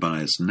mendicant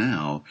bias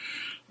now,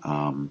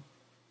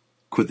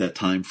 Could that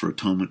time for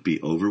atonement be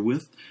over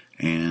with?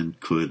 And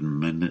could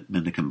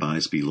Mendicant and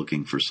Bias be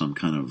looking for some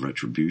kind of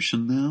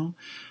retribution now?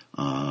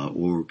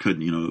 Or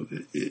could,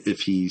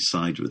 if he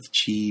sides with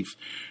Chief,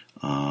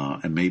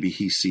 and maybe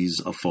he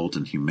sees a fault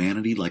in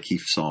humanity like he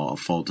saw a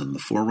fault in the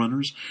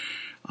Forerunners,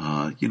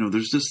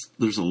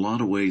 there's a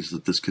lot of ways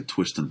that this could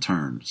twist and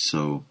turn.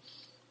 So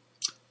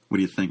what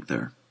do you think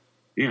there?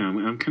 Yeah,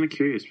 I'm kind of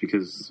curious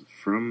because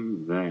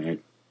from that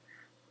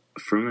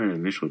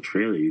initial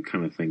trailer, you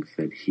kind of think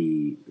that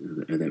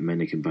that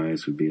Mendicant and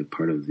Bias would be a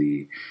part of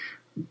the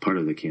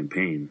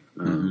campaign.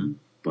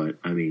 But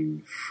I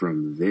mean,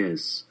 from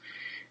this,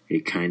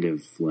 it kind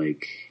of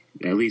like,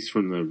 at least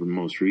from the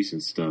most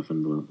recent stuff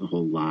and the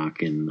whole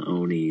Locke and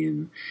Oni,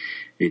 and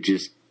it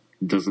just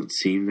doesn't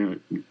seem that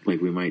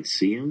like we might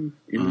see him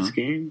in this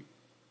game.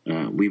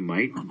 We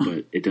might,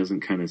 but it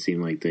doesn't kind of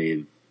seem like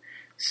they've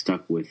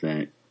stuck with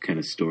that kind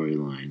of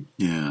storyline.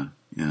 Yeah.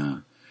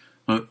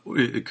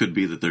 It could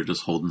be that they're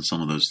just holding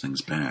some of those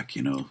things back.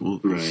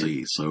 We'll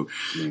see. So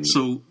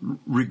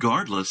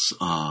regardless,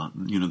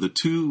 the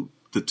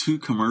two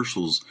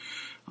commercials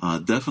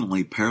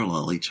definitely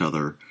parallel each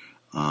other.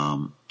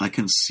 I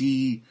can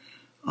see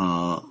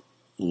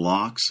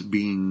Locke's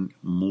being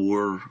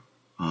more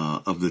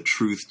of the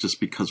truth just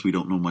because we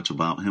don't know much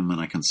about him,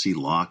 and I can see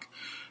Locke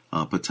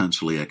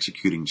potentially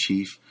executing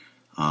Chief.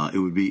 It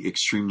would be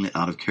extremely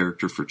out of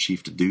character for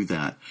Chief to do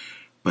that.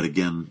 But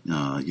again,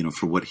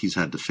 for what he's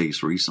had to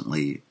face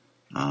recently,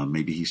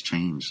 maybe he's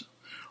changed.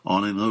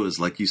 All I know is,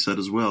 like you said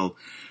as well,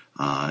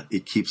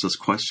 it keeps us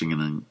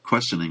questioning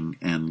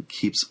and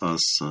keeps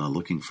us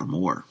looking for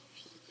more.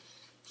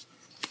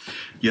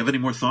 You have any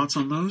more thoughts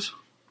on those?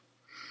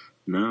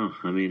 No,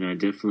 I mean, I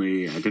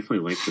definitely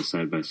like the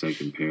side-by-side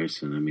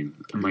comparison. I mean,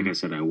 like I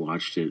said, I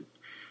watched it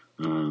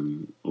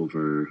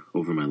over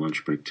my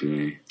lunch break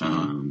today,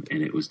 and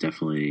it was I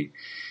definitely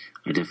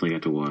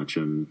got to watch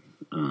him,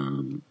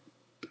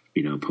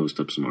 post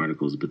up some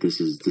articles. But this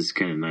is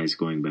kind of nice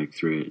going back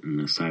through it and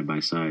the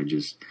side-by-side,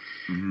 just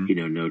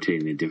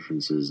notating the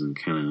differences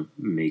and kind of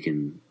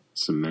making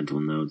some mental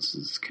notes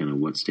as kind of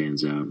what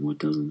stands out and what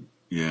doesn't.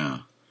 Yeah.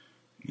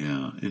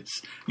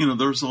 It's,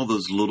 there's all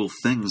those little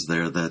things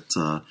there that,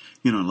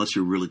 unless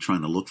you're really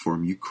trying to look for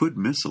them, you could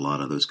miss a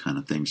lot of those kind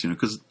of things,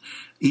 because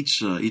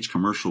each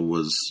commercial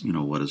was,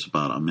 is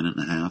about a minute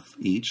and a half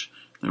each.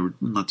 They were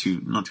not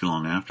too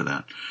long after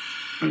that.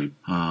 Right.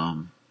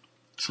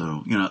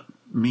 So,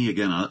 me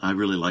again, I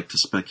really like to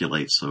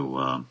speculate.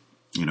 So,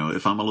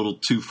 if I'm a little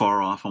too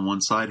far off on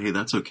one side, hey,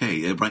 that's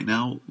okay. Right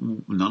now,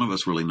 none of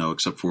us really know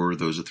except for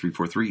those at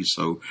 343.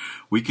 So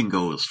we can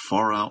go as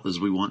far out as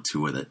we want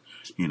to with it,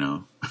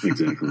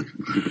 Exactly.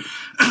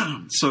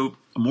 So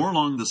more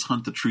along this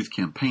Hunt the Truth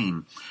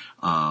campaign,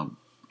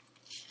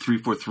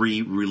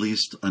 343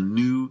 released a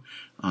new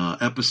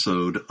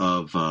episode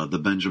of the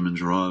Benjamin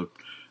Gerard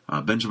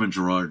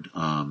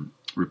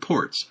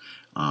reports.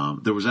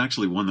 There was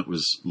actually one that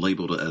was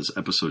labeled as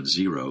episode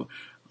 0.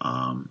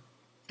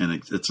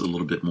 And it's a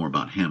little bit more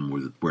about him,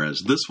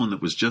 whereas this one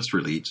that was just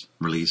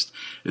released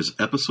is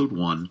episode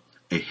 1,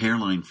 A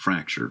Hairline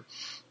Fracture.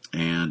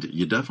 And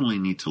you definitely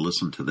need to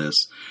listen to this.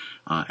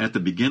 At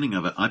the beginning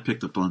of it, I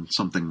picked up on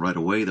something right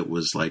away that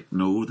was like,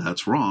 no,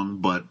 that's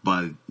wrong. But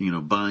by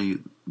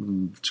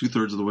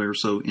 2/3 of the way or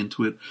so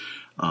into it,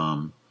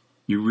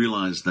 you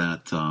realize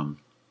that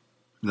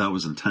that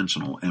was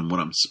intentional. And what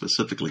I'm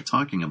specifically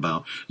talking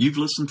about, you've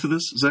listened to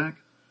this, Zach?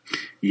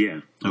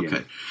 Yeah.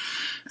 Okay.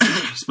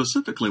 Yeah.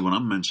 Specifically, what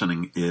I'm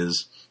mentioning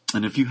is,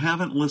 and if you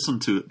haven't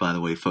listened to it, by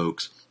the way,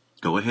 folks,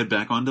 go ahead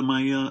back onto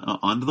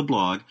onto the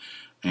blog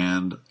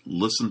and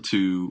listen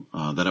to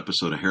that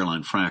episode of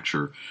Hairline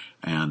Fracture.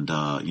 And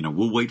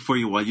we'll wait for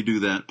you while you do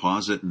that.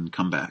 Pause it and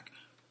come back.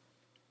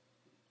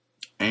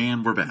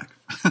 And we're back.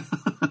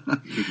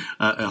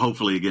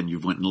 Hopefully, again,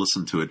 you've went and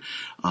listened to it.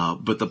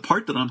 But the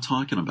part that I'm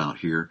talking about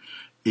here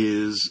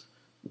is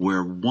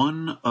where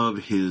one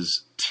of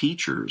his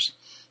teachers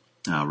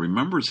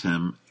remembers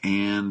him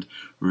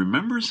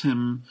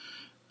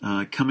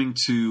coming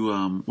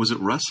to, was it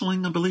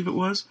wrestling? I believe it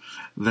was,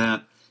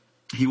 that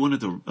he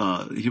wanted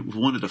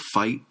to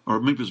fight, or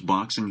maybe it was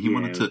boxing. He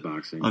wanted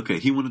boxing. Okay,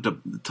 he wanted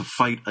to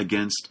fight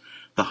against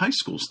the high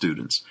school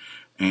students.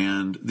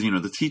 And,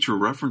 the teacher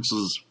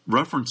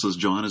references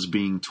John as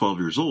being 12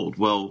 years old.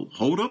 Well,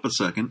 hold up a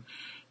second.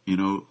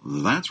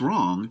 That's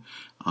wrong.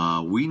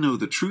 We know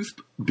the truth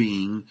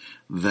being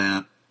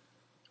that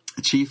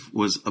Chief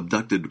was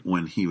abducted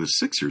when he was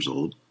 6 years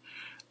old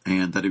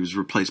and that he was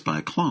replaced by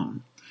a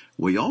clone.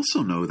 We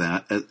also know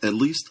that, at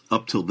least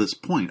up till this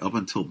point, up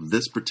until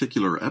this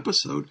particular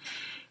episode,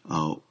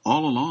 all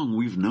along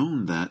we've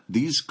known that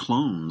these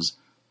clones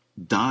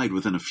died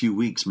within a few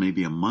weeks,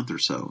 maybe a month or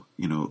so,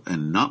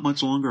 and not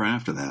much longer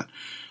after that.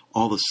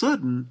 All of a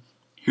sudden,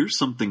 here's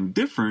something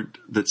different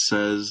that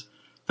says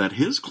that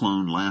his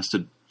clone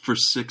lasted for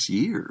 6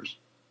 years.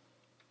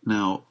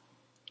 Now,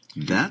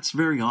 that's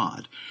very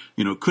odd.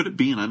 Could it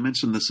be, and I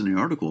mentioned this in the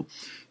article,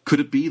 could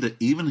it be that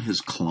even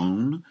his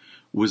clone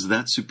was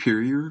that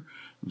superior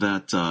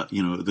that,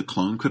 the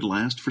clone could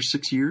last for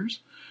 6 years?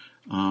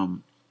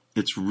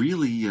 it's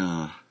really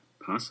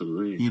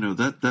possibly,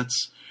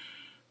 that's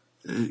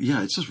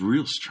it's just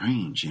real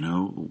strange.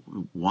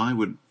 Why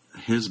would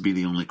his be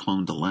the only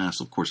clone to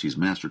last? Of course, he's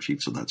Master Chief,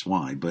 so that's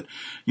why. But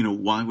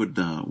why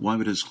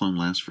would his clone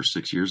last for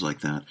 6 years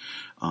like that?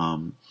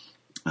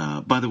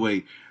 By the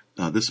way,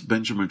 this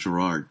Benjamin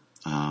Gerard.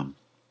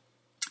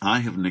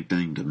 I have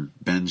nicknamed him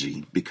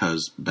Benji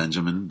because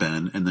Benjamin,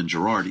 Ben, and then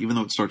Gerard, even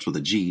though it starts with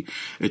a G,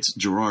 it's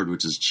Gerard,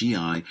 which is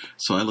G-I.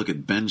 So I look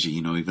at Benji,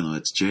 even though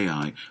it's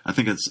J-I. I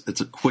think it's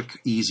a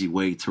quick, easy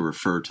way to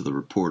refer to the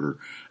reporter,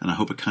 and I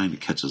hope it kind of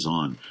catches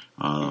on.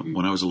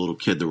 When I was a little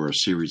kid, there were a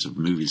series of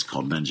movies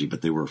called Benji,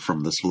 but they were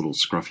from this little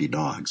scruffy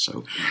dog,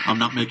 so I'm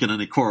not making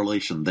any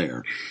correlation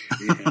there.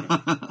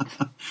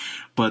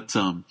 But,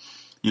 so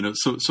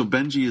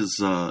Benji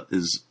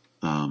is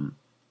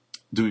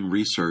doing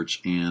research,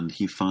 and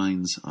he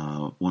finds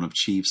one of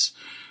Chief's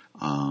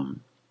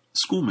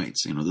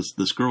schoolmates.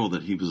 This girl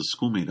that he was a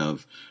schoolmate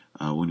of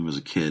when he was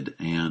a kid,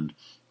 and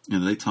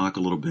they talk a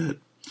little bit,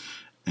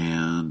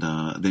 and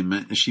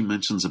she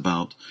mentions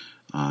about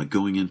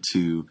going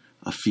into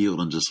a field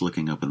and just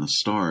looking up in the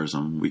stars,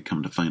 and we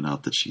come to find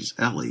out that she's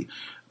Ellie,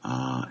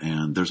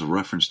 and there's a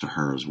reference to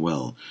her as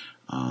well.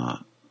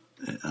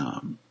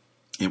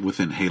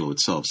 Within Halo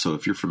itself. So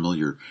if you're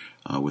familiar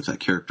with that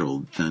character,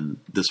 then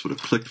this would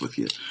have clicked with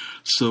you.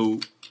 So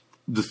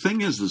the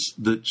thing is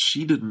that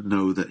she didn't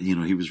know that,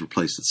 he was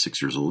replaced at 6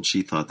 years old.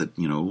 She thought that,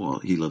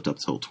 he lived up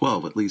till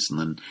 12 at least, and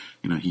then,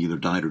 he either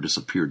died or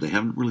disappeared. They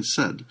haven't really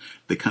said.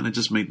 They kind of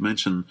just made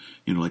mention,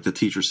 like the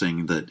teacher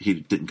saying that he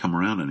didn't come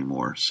around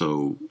anymore.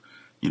 So,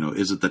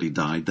 is it that he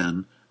died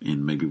then?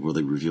 And maybe will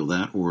they reveal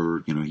that?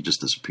 Or, he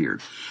just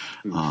disappeared.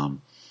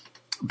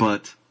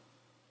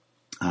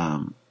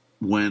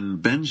 When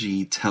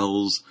Benji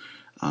tells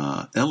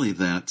Ellie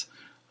that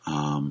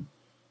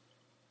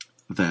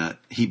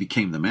he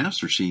became the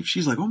Master Chief,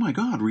 she's like, "Oh my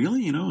God,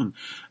 really?" And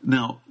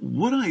now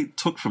what I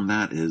took from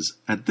that is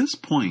at this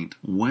point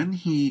when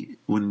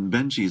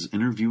Benji is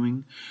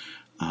interviewing,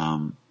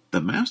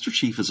 the Master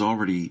Chief is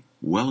already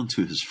well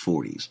into his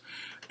 40s,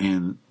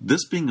 and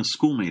this being a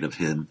schoolmate of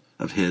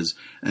his,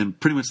 and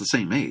pretty much the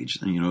same age,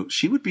 and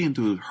she would be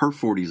into her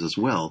 40s as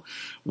well.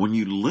 When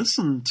you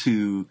listen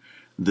to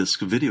this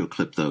video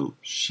clip, though,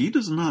 she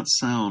does not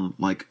sound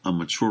like a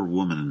mature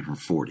woman in her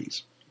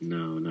 40s.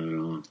 No, not at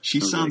all.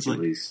 She sounds like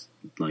at least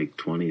like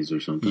 20s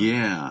or something.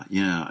 Yeah.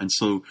 And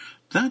so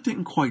that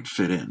didn't quite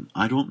fit in.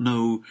 I don't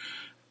know,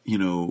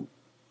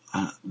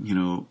 I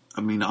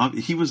mean,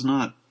 he was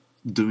not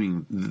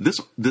doing this.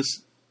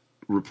 This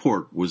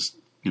report was,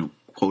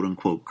 quote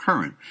unquote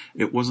current.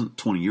 It wasn't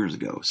 20 years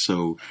ago.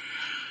 So,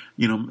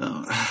 I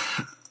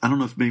don't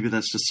know if maybe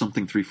that's just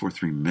something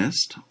 343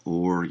 missed,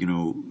 or,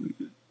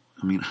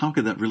 I mean, how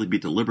could that really be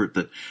deliberate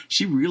that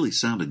she really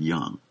sounded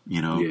young,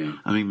 Yeah.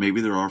 I mean, maybe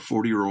there are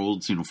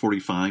 40-year-olds,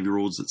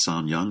 45-year-olds that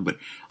sound young, but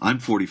I'm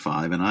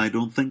 45 and I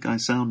don't think I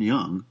sound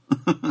young.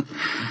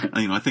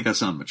 I think I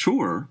sound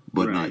mature,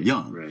 but not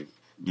young. Right.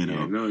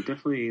 Yeah, no, it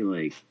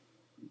definitely,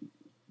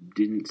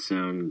 didn't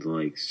sound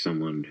like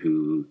someone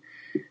who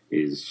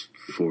is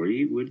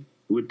 40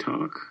 would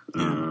talk.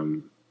 Yeah.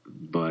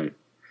 But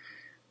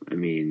I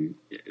mean,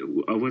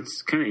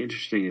 what's kind of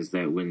interesting is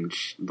that when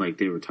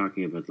they were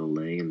talking about the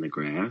laying in the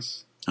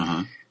grass.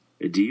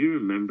 Do you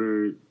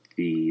remember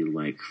the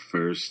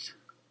first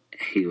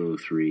Halo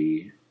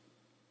 3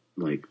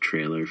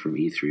 trailer from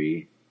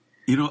E3?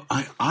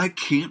 I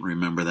can't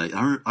remember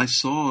that. I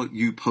saw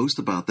you post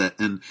about that,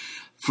 and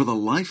for the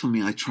life of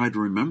me, I tried to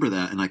remember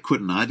that, and I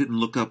couldn't. I didn't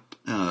look up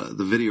the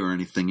video or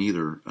anything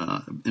either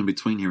in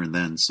between here and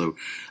then, so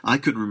I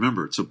couldn't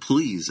remember it. So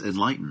please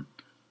enlighten.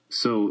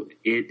 So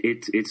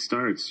it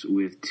starts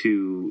with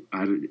two.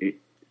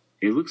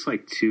 It looks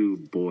like two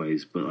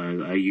boys, but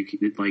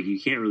you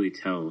can't really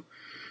tell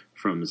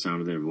from the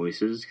sound of their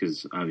voices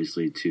because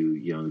obviously two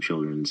young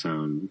children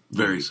sound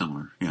very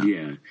similar. Yeah.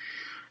 Yeah.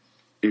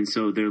 And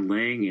so they're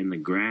laying in the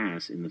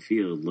grass in the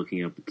field,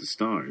 looking up at the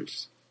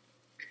stars,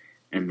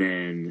 and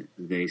then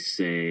they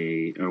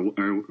say, or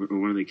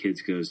one of the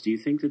kids goes, "Do you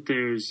think that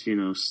there's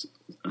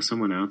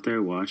someone out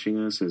there watching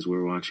us as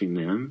we're watching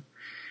them?"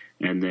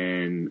 And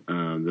then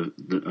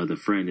the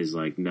friend is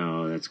like,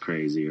 "No, that's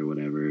crazy," or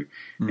whatever.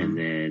 Mm-hmm. And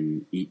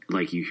then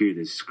you hear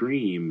this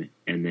scream,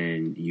 and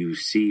then you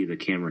see the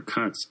camera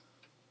cuts.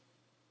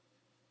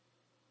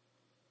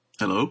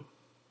 Hello.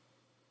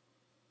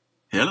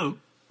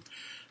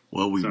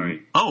 Well,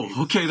 sorry.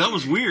 Oh, okay, that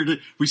was weird.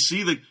 We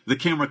see the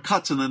camera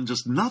cuts and then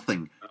just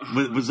nothing.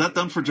 Was that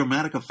done for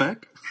dramatic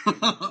effect?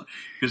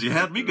 Because you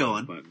had me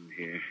going. Button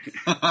here.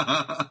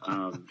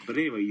 But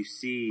anyway, you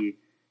see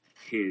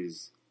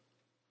his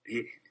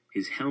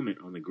helmet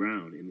on the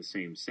ground in the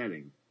same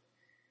setting,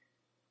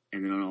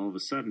 and then all of a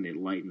sudden it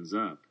lightens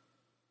up,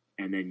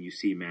 and then you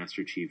see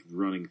Master Chief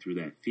running through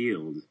that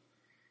field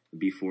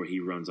before he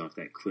runs off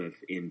that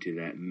cliff into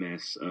that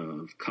mess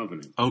of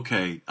Covenant.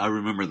 Okay, I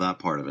remember that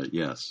part of it,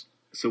 yes.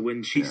 So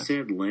when she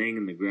said laying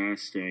in the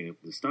grass staring up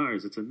at the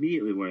stars, that's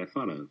immediately what I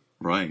thought of.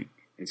 Right.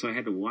 And so I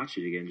had to watch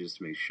it again just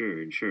to make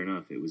sure, and sure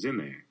enough, it was in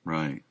there.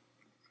 Right.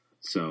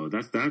 So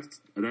that's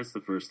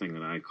the first thing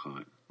that I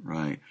caught.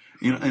 Right.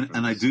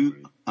 And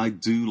I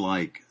do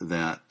like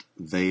that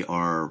they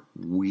are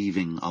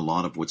weaving a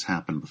lot of what's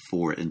happened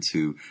before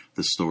into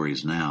the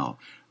stories now.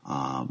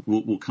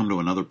 We'll come to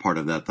another part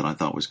of that I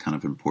thought was kind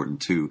of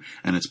important too,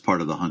 and it's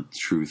part of the Hunt the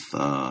Truth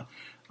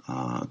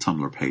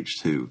Tumblr page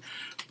too.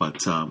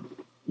 But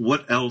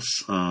what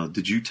else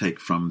did you take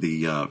from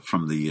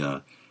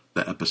the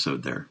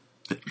episode there,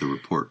 the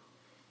report?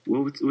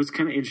 Well, what's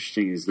kind of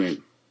interesting is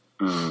that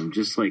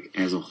just like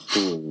as a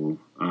whole,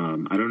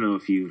 I don't know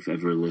if you've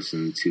ever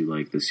listened to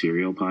like the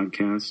Serial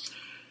podcast.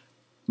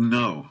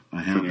 No,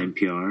 I haven't. From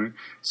NPR.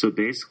 So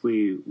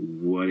basically,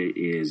 what it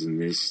is in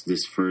this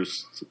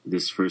first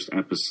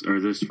episode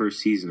or this first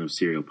season of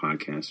Serial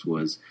podcast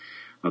was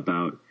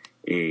about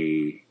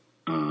a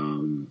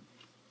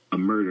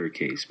murder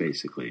case,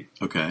 basically.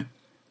 Okay.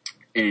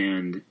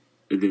 And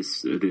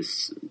this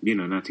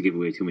not to give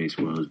away too many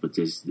spoilers, but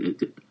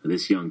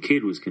this young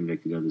kid was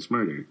convicted of this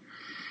murder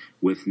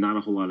with not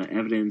a whole lot of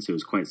evidence. It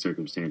was quite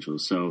circumstantial.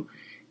 So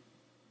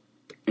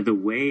the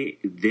way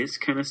this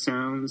kind of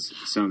sounds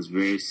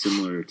very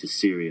similar to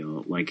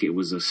Serial. Like it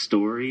was a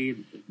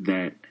story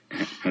that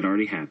had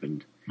already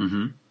happened,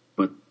 mm-hmm.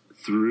 but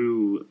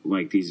through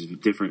like these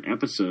different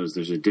episodes,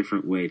 there's a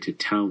different way to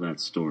tell that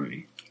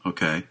story.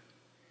 Okay.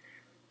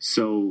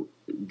 So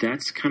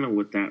that's kind of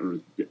what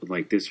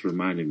this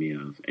reminded me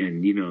of.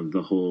 And,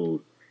 the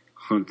whole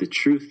Hunt the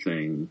Truth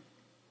thing,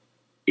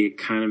 it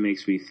kind of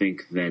makes me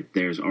think that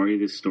there's already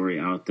this story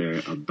out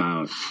there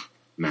about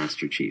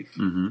Master Chief.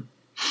 Mm-hmm.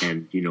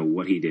 And,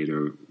 what he did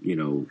or,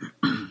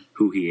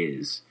 who he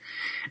is.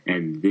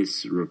 And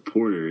this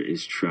reporter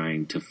is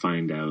trying to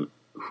find out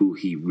who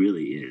he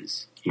really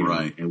is.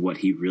 Right. And what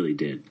he really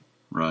did.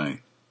 Right.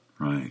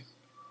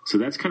 So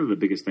that's kind of the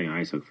biggest thing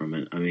I took from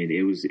it. I mean,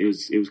 it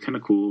was kind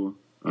of cool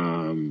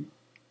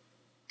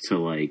to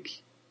like,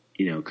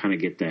 kind of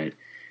get that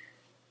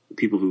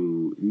people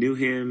who knew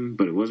him,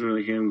 but it wasn't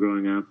really him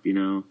growing up,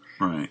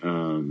 Right.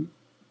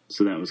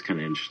 So that was kind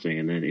of interesting.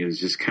 And then it was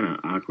just kind of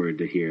awkward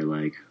to hear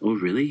like, oh,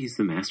 really? He's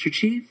the Master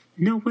Chief?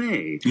 No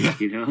way. Yeah.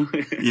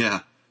 Yeah.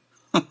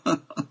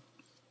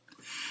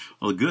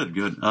 Well, good.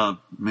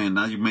 Man,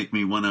 now you make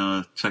me want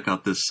to check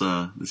out this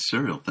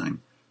Serial thing.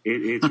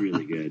 It's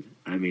really good.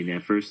 I mean,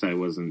 at first I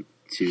wasn't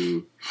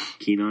too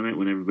keen on it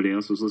when everybody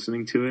else was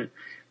listening to it,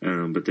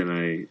 but then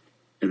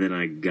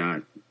I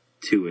got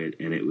to it,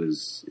 and it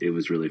was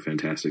really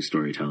fantastic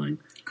storytelling.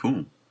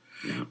 Cool.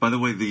 Yeah. By the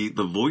way,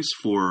 the voice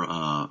for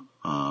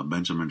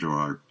Benjamin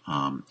Gerard,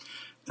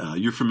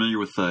 you're familiar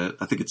with?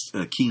 I think it's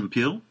Key and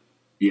Peele.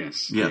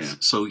 Yes. Yeah.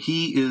 So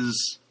he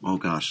is. Oh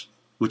gosh,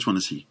 which one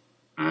is he?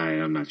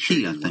 I'm not sure.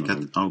 Key, I think.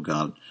 Oh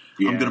God.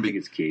 Yeah, I'm gonna I think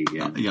it's Key.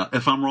 Yeah. Yeah.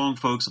 If I'm wrong,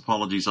 folks,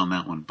 apologies on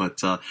that one. But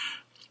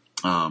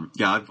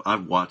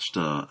I've watched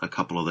a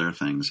couple of their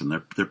things, and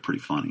they're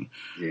pretty funny.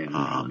 Yeah.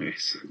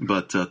 Hilarious.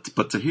 But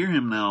to hear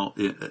him now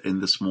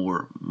in this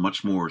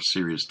much more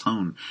serious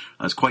tone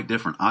is quite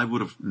different. I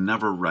would have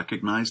never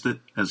recognized it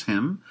as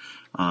him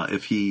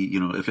if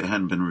it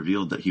hadn't been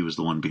revealed that he was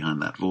the one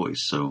behind that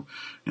voice. So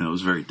it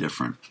was very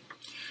different.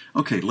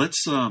 Okay,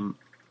 let's.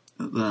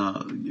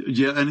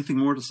 Anything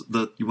more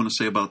that you want to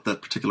say about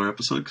that particular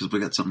episode? Because we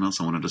got something else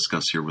I want to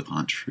discuss here with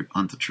Hunt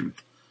the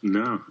Truth.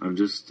 No, I'm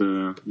just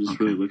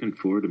really looking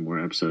forward to more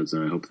episodes,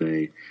 and I hope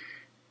they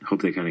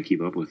kind of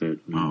keep up with it.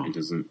 And it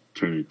doesn't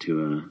turn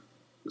into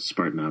a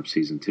Spartan Ops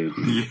season 2.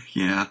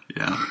 Yeah.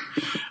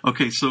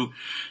 Okay, so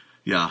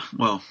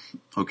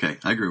okay,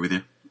 I agree with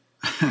you.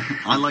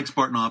 I like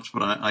Spartan Ops,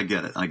 but I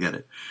get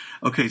it.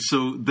 Okay,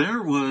 so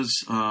there was.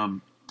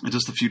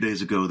 Just a few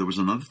days ago, there was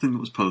another thing that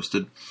was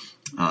posted,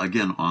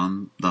 again,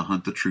 on the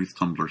Hunt the Truth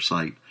Tumblr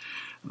site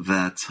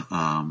that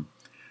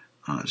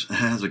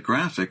has a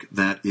graphic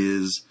that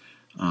is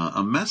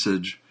a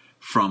message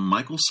from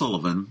Michael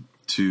Sullivan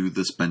to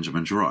this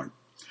Benjamin Gerard.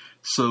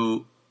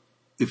 So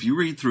if you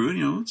read through it,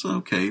 it's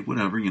okay,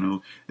 whatever.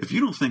 If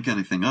you don't think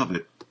anything of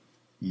it,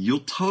 you'll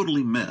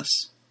totally miss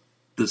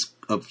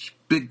a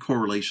big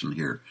correlation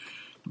here.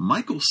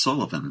 Michael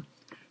Sullivan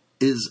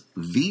is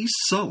the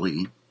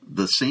Sully,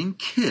 the same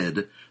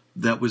kid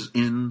that was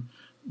in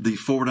the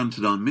Forward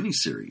Unto Dawn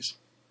miniseries.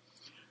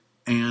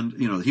 And,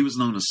 he was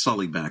known as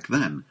Sully back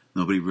then.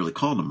 Nobody really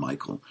called him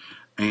Michael.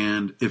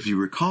 And if you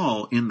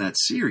recall, in that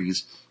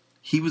series,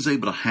 he was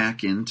able to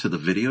hack into the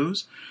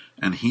videos,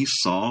 and he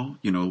saw,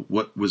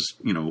 what was,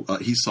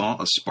 he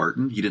saw a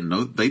Spartan. He didn't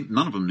know,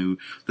 none of them knew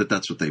that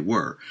that's what they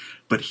were.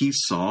 But he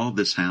saw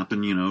this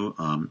happen,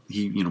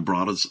 he,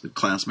 brought his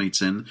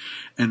classmates in,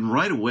 and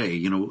right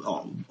away,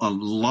 a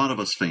lot of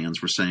us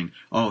fans were saying,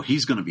 oh,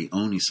 he's going to be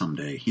Oni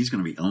someday. He's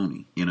going to be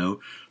Oni,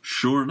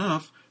 Sure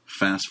enough,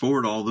 fast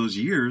forward all those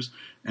years,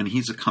 and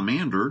he's a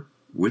commander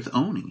with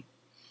Oni.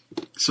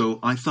 So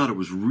I thought it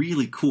was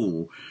really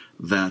cool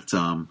that,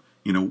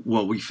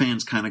 we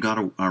fans kind of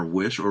got our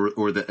wish,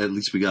 or that at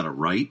least we got it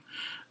right,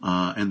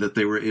 and that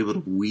they were able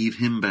to weave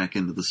him back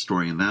into the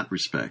story in that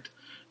respect.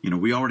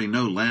 We already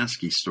know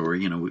Lasky's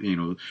story.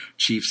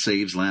 Chief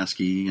saves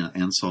Lasky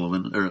and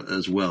Sullivan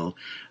as well.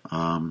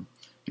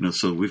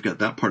 So we've got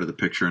that part of the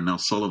picture, and now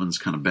Sullivan's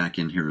kind of back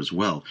in here as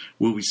well.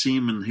 Will we see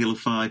him in Halo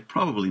 5?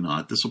 Probably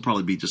not. This will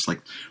probably be just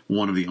like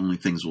one of the only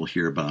things we'll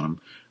hear about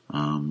him,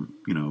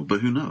 but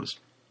who knows?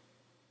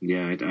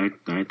 Yeah,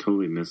 I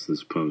totally missed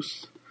this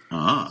post.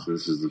 So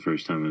this is the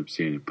first time I've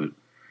seen it, but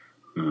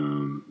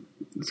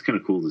it's kind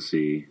of cool to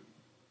see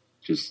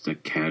just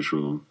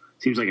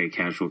seems like a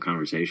casual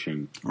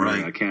conversation,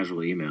 right? Or a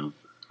casual email.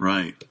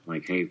 Right.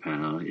 Like, hey,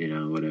 pal,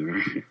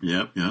 whatever.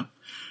 Yep.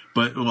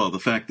 But, the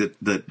fact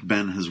that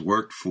Ben has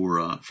worked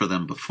for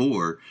them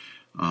before,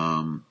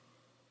 now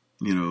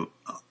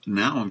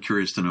I'm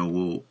curious to know,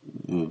 well,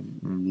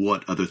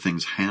 what other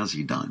things has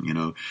he done?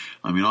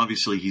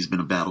 Obviously he's been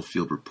a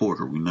battlefield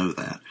reporter. We know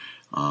that.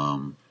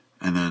 And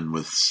then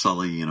with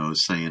Sully,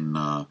 saying,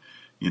 well,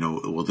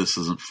 this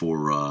isn't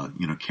for,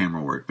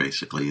 camera work,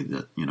 basically,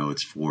 that,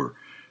 it's for,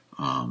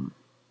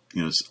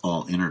 it's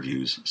all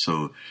interviews.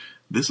 So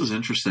this is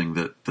interesting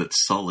that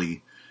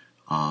Sully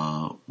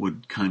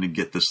would kind of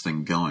get this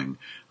thing going.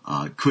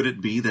 Could it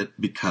be that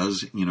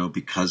because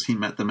he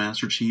met the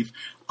Master Chief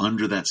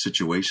under that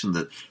situation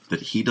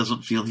that he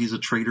doesn't feel he's a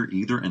traitor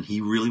either, and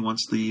he really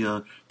wants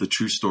the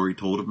true story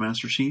told of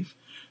Master Chief?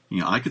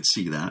 I could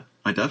see that.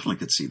 I definitely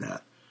could see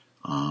that.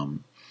 Go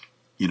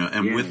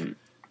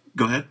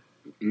ahead.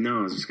 No,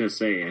 I was just gonna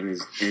say,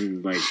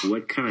 and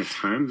what kind of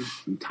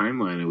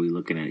timeline are we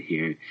looking at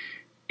here?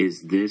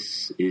 Is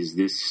this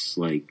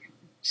like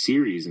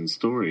series and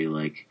story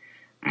like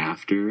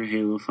after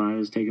Halo 5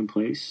 has taken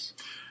place?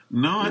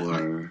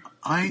 No,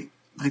 I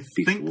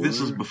think this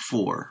is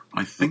before.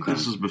 I think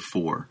this is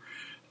before.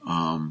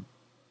 So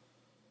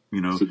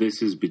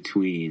this is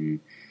between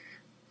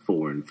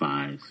 4 and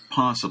 5,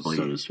 possibly,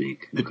 so to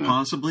speak. Okay.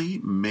 Possibly,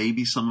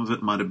 maybe some of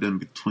it might have been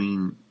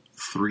between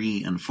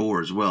 3 and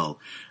 4 as well.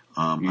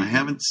 I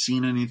haven't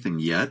seen anything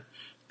yet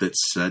that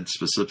said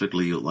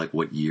specifically like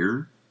what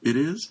year it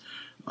is,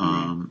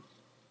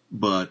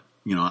 but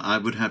I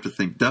would have to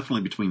think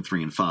definitely between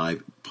 3 and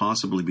 5,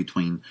 possibly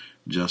between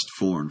just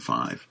 4 and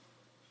 5.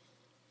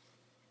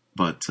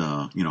 But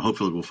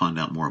hopefully we'll find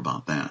out more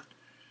about that.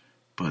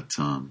 But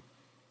I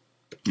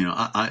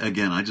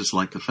just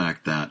like the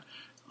fact that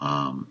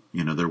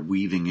they're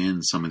weaving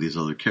in some of these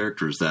other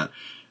characters that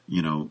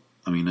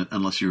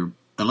unless you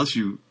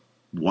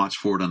watch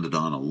Forward Unto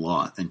Dawn a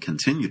lot and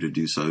continue to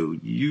do so,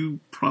 you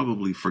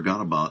probably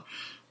forgot about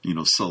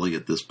Sully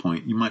at this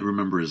point. You might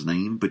remember his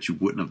name, but you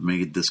wouldn't have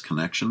made this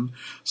connection.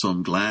 So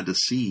I'm glad to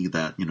see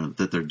that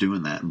that they're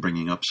doing that and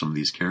bringing up some of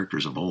these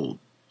characters of old.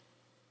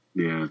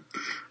 Yeah,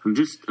 I'm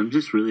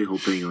just really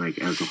hoping, like,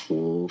 as a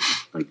whole,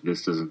 like,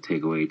 this doesn't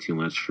take away too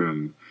much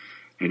from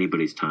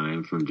anybody's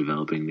time from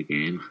developing the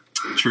game.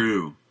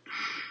 True,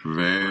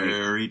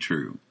 very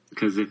true.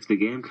 Because if the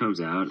game comes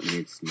out and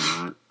it's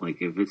not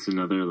like, if it's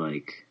another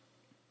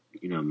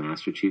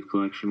Master Chief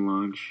Collection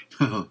launch.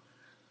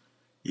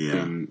 Yeah.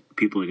 Then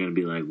people are going to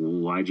be like, well,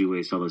 why'd you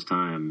waste all this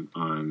time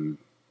on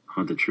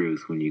Hunt the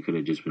Truth when you could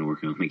have just been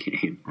working on the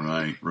game?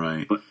 Right.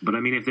 But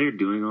if they're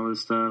doing all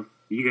this stuff,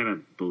 you got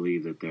to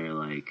believe that they're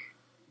like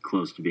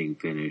close to being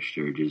finished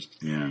or just,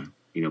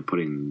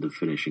 putting the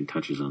finishing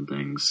touches on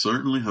things.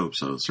 Certainly hope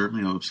so.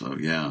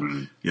 Yeah.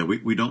 Right. Yeah.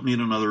 We don't need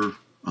another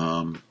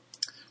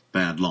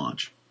bad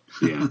launch.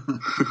 Yeah.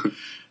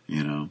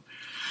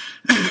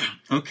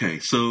 Okay,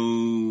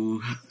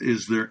 so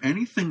is there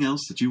anything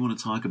else that you want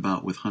to talk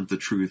about with Hunt the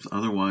Truth?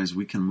 Otherwise,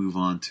 we can move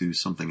on to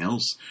something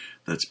else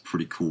that's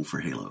pretty cool for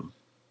Halo.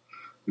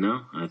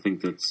 No, I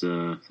think that's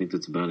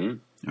about it.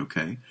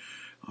 Okay.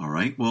 All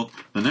right. Well,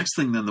 the next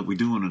thing then that we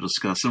do want to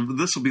discuss, and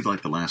this will be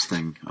like the last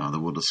thing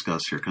that we'll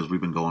discuss here because we've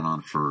been going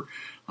on for,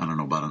 I don't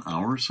know, about an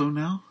hour or so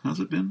now.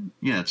 Has it been?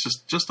 Yeah, it's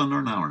just under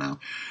an hour now.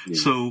 Yeah.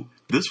 So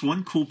this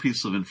one cool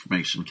piece of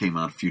information came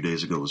out a few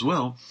days ago as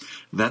well,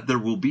 that there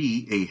will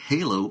be a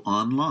Halo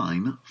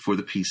Online for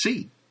the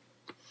PC.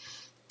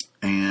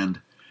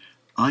 And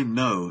I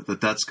know that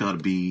that's got to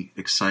be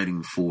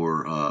exciting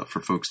for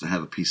folks to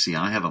have a PC.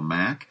 I have a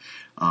Mac.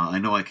 I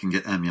know I can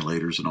get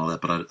emulators and all that,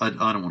 but I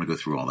don't want to go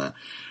through all that.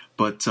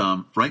 But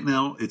right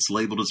now, it's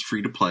labeled as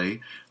free to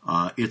play.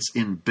 It's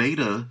in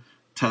beta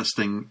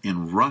testing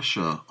in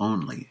Russia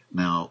only.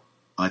 Now,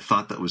 I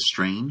thought that was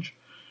strange,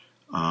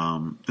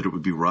 that it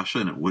would be Russia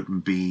and it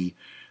wouldn't be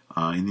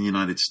in the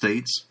United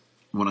States.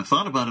 When I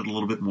thought about it a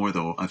little bit more,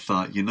 though, I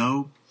thought,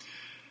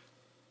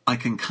 I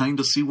can kind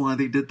of see why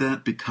they did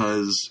that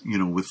because,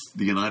 with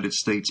the United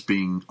States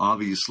being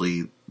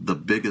obviously the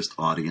biggest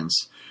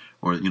audience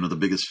or, the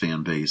biggest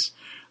fan base,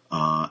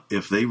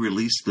 if they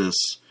release this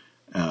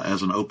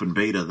as an open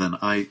beta, then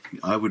I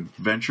would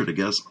venture to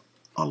guess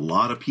a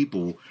lot of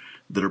people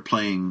that are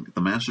playing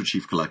the Master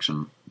Chief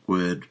Collection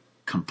would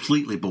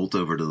completely bolt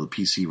over to the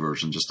PC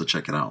version just to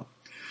check it out.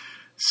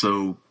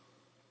 So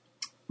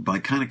by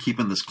kind of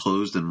keeping this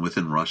closed and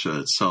within Russia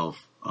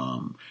itself,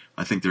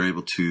 I think they're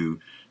able to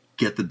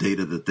get the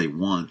data that they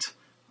want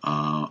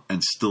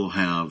and still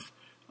have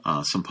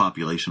some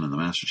population in the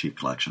Master Chief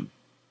Collection.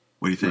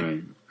 What do you think?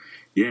 Right.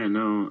 Yeah,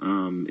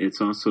 no.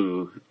 It's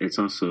also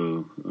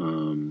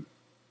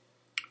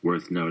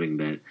worth noting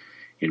that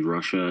in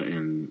Russia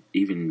and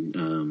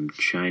even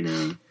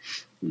China,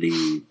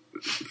 the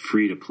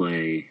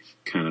free-to-play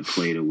kind of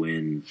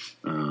play-to-win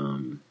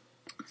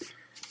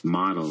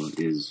model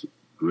is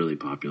really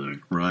popular.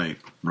 Right.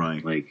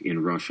 Like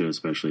in Russia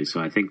especially. So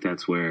I think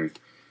that's kind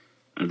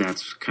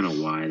of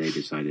why they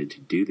decided to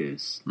do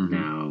this. Mm-hmm.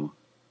 Now,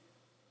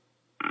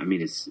 I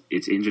mean,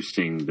 it's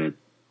interesting that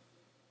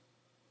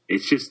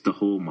it's just the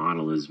whole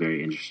model is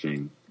very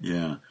interesting.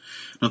 Yeah.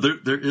 Now,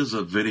 there is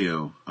a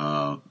video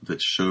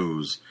that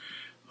shows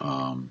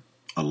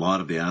a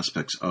lot of the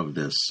aspects of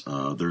this.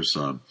 There's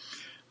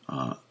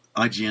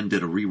IGN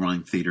did a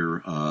Rewind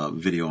Theater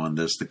video on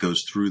this that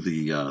goes through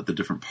the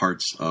different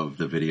parts of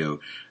the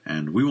video,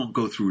 and we won't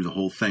go through the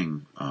whole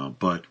thing.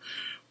 But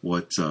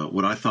what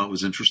I thought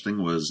was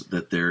interesting was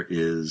that there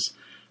is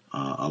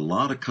a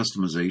lot of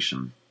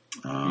customization,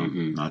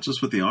 not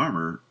just with the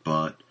armor,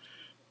 but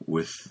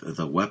with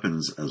the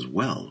weapons as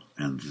well,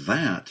 and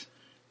that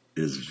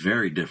is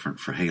very different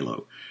for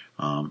Halo.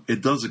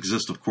 It does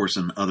exist, of course,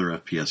 in other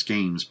FPS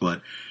games,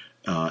 but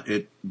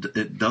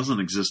it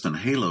doesn't exist in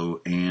Halo,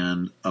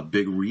 and a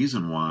big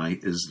reason why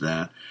is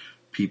that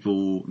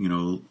people,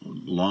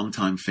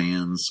 longtime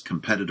fans,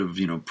 competitive,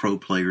 pro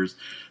players,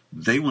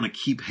 they want to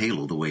keep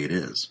Halo the way it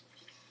is.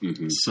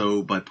 Mm-hmm.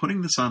 So by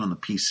putting this out on the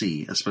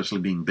PC,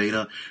 especially being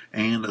beta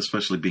and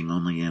especially being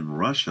only in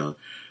Russia,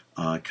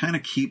 kind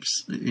of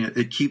keeps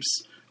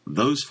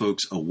those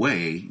folks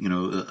away,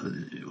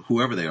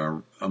 whoever they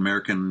are,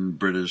 American,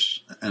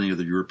 British, any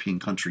other European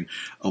country,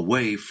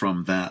 away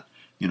from that,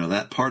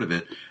 that part of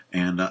it,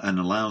 and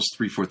allows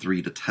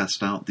 343 to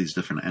test out these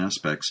different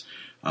aspects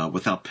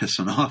without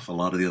pissing off a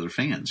lot of the other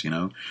fans,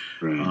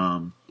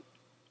 Right.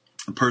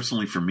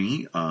 Personally, for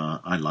me,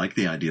 I like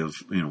the idea of,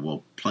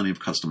 plenty of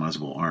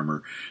customizable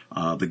armor.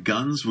 The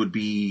guns would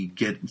be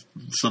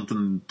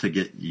something to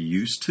get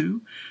used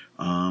to.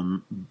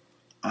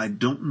 I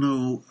don't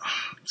know.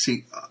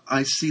 See,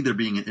 I see there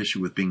being an issue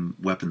with being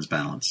weapons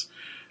balance.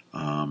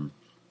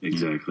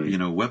 Exactly.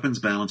 Weapons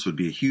balance would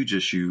be a huge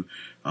issue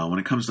when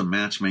it comes to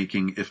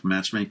matchmaking. If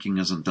matchmaking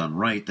isn't done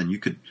right, then you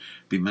could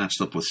be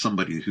matched up with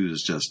somebody who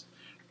is just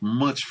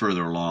much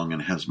further along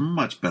and has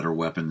much better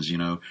weapons,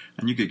 and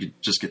you could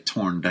just get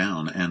torn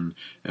down. And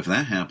if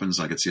that happens,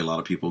 I could see a lot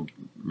of people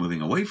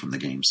moving away from the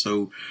game.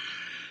 So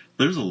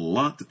there's a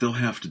lot that they'll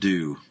have to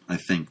do, I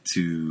think,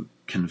 to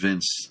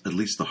convince at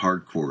least the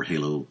hardcore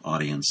Halo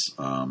audience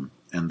and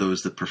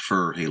those that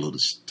prefer Halo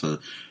to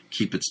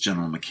keep its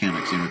general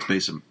mechanics, its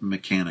basic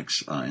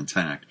mechanics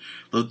intact.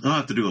 They'll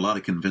have to do a lot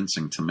of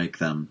convincing to make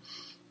them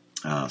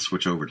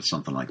switch over to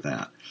something like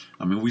that.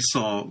 I mean, we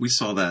saw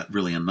that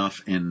really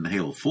enough in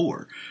Halo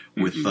 4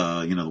 with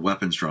the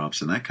weapons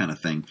drops and that kind of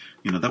thing.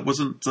 That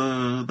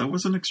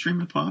wasn't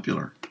extremely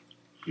popular.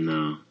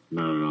 No,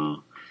 not at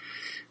all.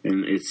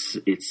 And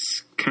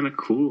it's kind of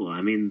cool.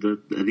 I mean,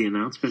 the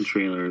announcement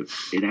trailer,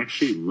 it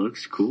actually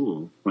looks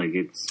cool. Like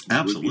it's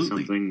absolutely would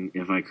be something.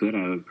 If I could,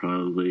 I would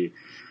probably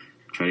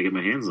try to get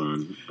my hands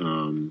on.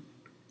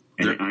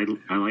 And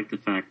I like the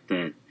fact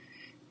that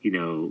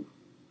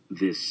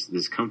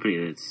this company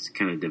that's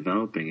kind of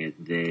developing it,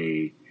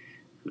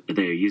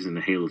 they're using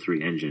the Halo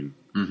 3 engine.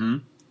 Mm-hmm.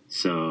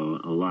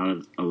 So a lot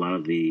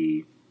of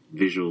the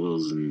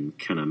visuals and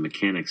kind of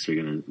mechanics are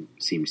going to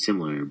seem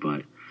similar,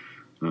 but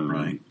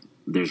right.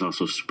 There's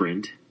also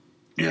sprint.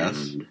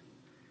 Yes.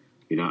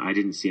 And, I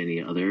didn't see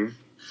any other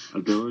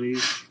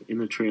abilities in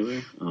the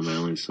trailer. I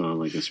only saw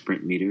like a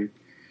sprint meter.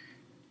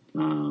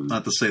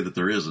 Not to say that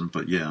there isn't,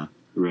 but yeah.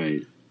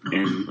 Right.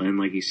 And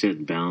like you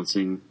said,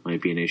 balancing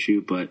might be an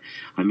issue. But,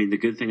 I mean, the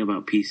good thing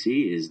about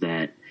PC is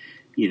that,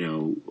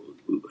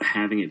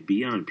 having it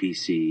be on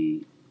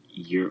PC,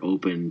 you're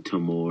open to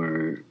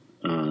more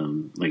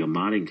like a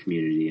modding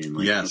community and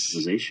like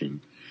customization.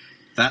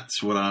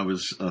 That's what I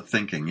was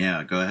thinking.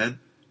 Yeah, go ahead.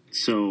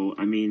 So,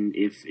 I mean,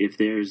 if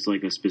there's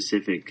like a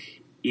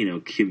specific,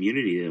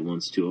 community that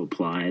wants to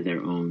apply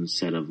their own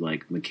set of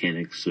like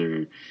mechanics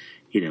or,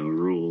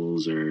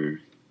 rules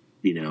or,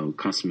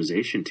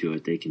 customization to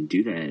it, they can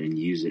do that and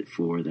use it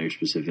for their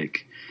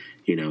specific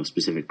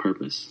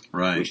purpose.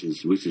 Right. Which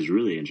is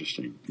really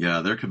interesting. Yeah,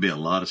 there could be a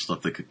lot of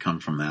stuff that could come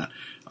from that.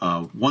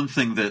 One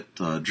thing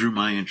that drew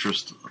my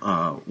interest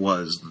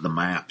was the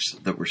maps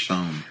that were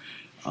shown.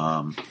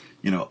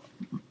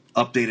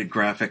 Updated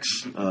graphics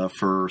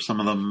for some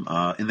of them.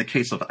 In the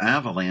case of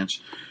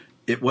Avalanche,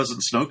 it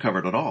wasn't snow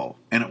covered at all,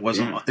 and it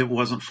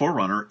wasn't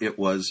Forerunner. It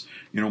was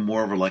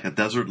more of like a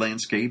desert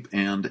landscape,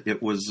 and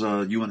it was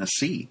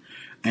UNSC,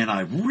 and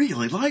I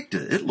really liked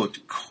it. It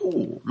looked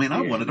cool. I mean,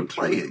 I wanted to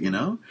play it.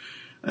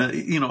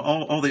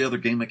 All the other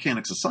game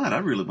mechanics aside, I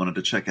really wanted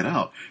to check it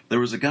out.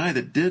 There was a guy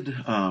that did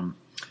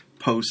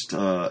post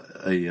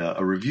a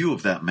review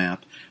of that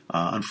map.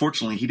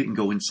 Unfortunately, he didn't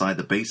go inside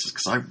the bases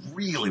because I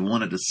really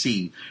wanted to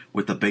see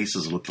what the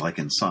bases looked like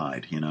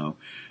inside.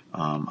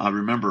 I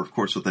remember, of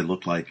course, what they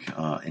looked like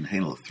in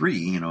Halo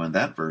 3, in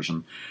that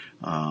version.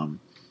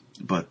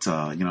 But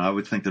I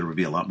would think there would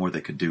be a lot more they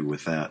could do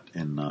with that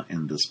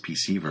in this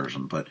PC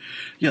version. But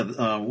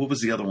yeah, what was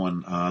the other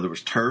one? There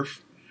was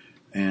Turf,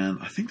 and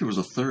I think there was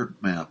a third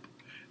map.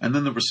 And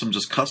then there were some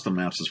just custom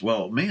maps as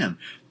well. Man,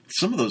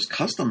 some of those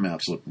custom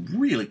maps look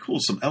really cool.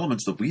 Some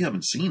elements that we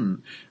haven't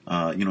seen,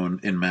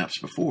 in maps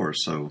before.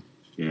 So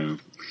yeah,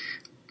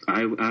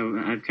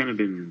 I've kind of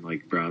been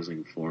like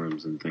browsing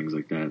forums and things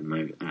like that,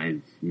 and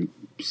I've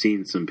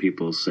seen some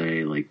people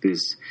say like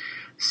this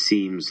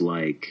seems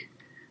like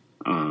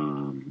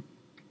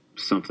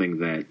something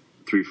that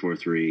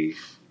 343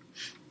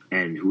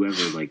 and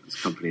whoever like this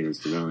company that's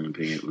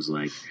developing it was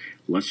like,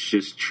 let's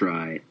just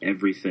try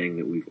everything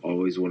that we've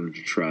always wanted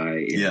to try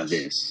in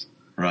this,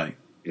 right?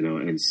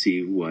 And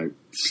see what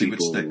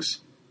people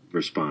sticks.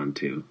 Respond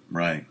to,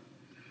 right.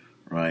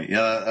 Right.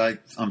 Yeah,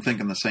 I'm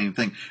thinking the same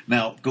thing.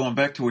 Now, going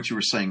back to what you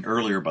were saying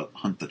earlier about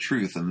Hunt the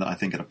Truth, and I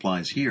think it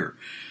applies here.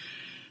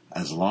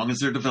 As long as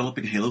they're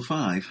developing Halo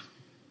 5,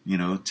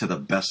 to the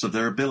best of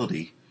their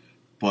ability,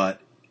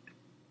 but,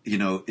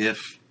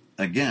 if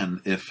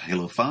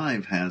Halo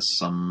 5 has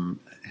some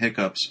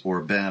hiccups or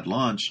a bad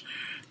launch,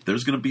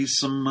 there's going to be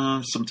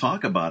some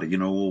talk about it.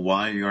 Well,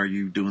 why are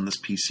you doing this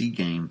PC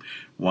game?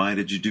 Why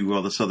did you do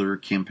all this other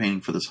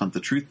campaigning for this Hunt the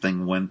Truth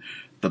thing when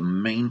the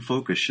main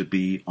focus should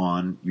be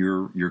on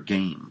your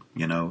game?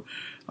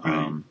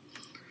 Right.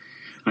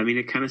 I mean,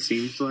 it kind of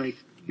seems like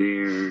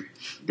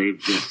they've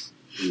just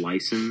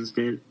licensed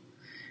it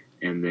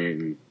and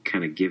then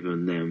kind of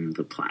given them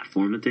the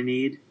platform that they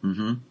need.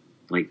 Mm-hmm.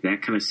 Like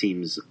that kind of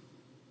seems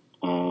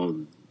all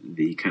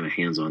the kind of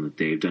hands-on that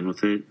they've done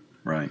with it.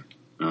 Right.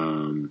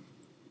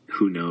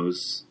 Who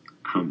knows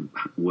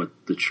what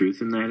the truth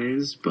in that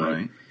is,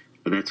 but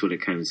that's what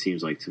it kind of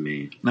seems like to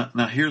me.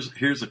 Now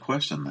here's a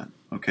question then.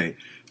 Okay,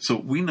 so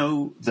we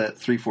know that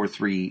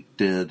 343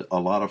 did a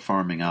lot of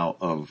farming out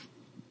of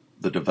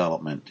the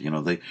development.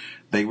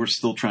 They were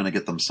still trying to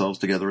get themselves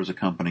together as a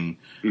company.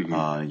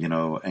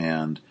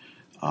 Mm-hmm.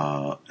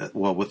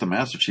 With the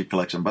Master Chief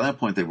Collection, by that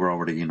point they were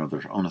already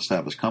their own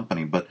established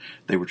company, but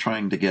they were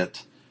trying to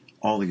get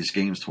all these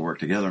games to work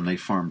together, and they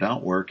farmed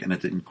out work, and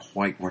it didn't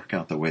quite work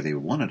out the way they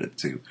wanted it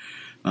to.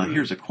 Now,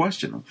 here's a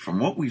question. From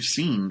what we've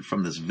seen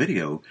from this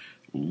video,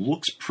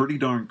 looks pretty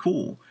darn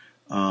cool.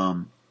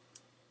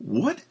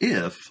 What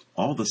if,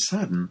 all of a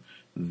sudden,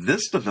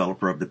 this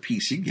developer of the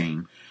PC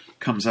game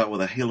comes out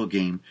with a Halo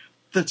game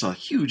that's a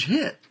huge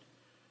hit?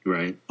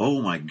 Right.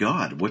 Oh, my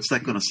God. What's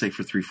that going to say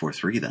for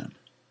 343 then?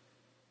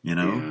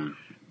 Yeah.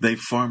 They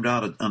farmed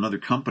out another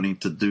company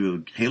to do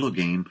a Halo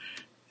game,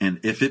 and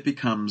if it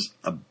becomes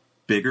a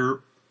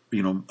bigger,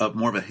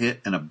 more of a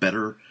hit and a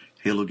better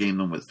Halo game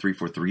than what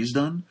 343's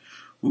done,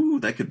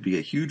 that could be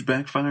a huge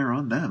backfire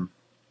on them.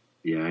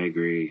 Yeah, I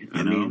agree.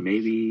 I mean,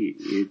 maybe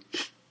it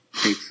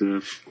takes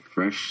a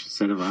fresh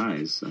set of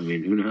eyes. I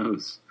mean, who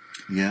knows?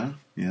 Yeah.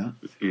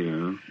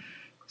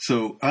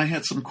 So I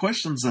had some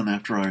questions then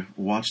after I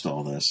watched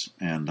all this,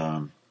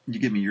 and you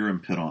give me your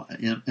input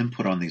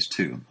on these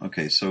too.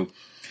 Okay, so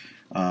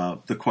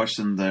the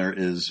question there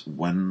is,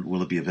 when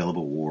will it be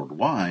available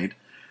worldwide?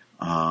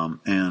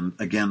 And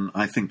again,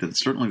 I think that it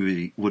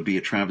certainly would be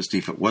a travesty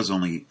if it was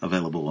only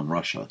available in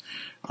Russia.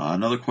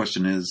 Another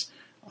question is,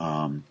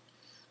 are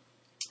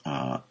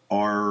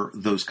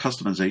those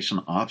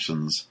customization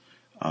options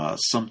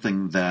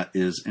something that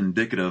is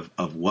indicative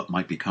of what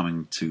might be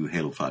coming to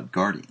Halo 5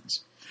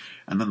 Guardians?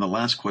 And then the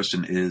last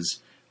question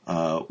is,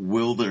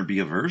 will there be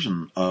a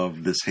version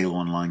of this Halo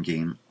Online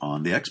game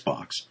on the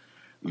Xbox?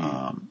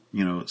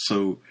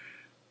 So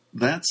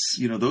that's,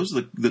 those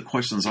are the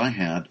questions I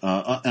had.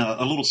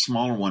 A little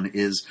smaller one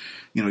is,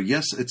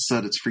 yes, it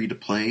said it's free to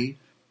play,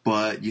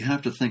 but you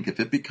have to think if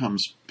it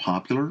becomes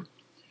popular,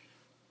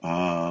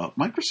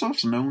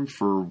 Microsoft's known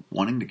for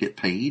wanting to get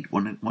paid,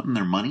 wanting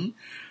their money.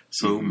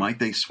 So might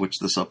they switch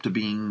this up to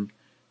being,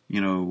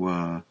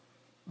 a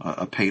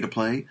pay to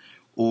play?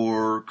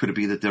 Or could it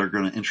be that they're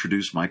going to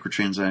introduce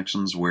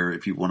microtransactions where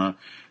if you want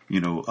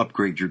to,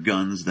 upgrade your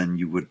guns, then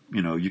you would,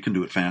 you can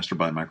do it faster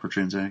by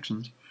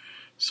microtransactions?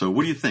 So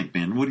what do you think,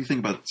 man? What do you think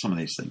about some of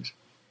these things?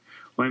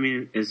 Well, I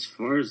mean, as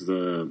far as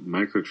the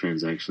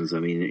microtransactions, I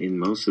mean, in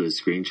most of the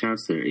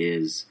screenshots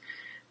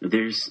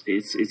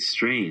it's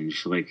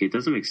strange. Like, it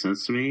doesn't make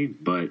sense to me,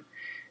 but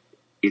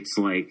it's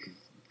like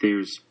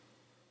there's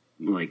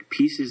like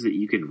pieces that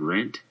you can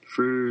rent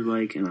for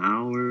like an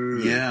hour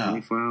or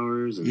 24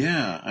 hours.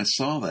 I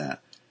saw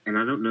that. And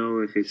I don't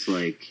know if it's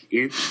like,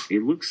 it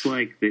looks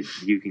like that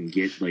you can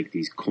get like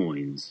these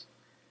coins.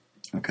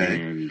 Okay.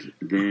 And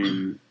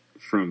then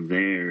from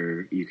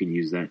there, you can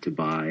use that to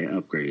buy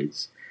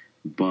upgrades,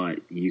 but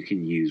you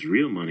can use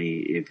real money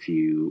if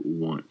you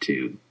want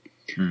to.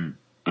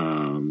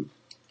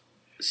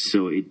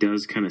 So it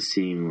does kind of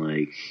seem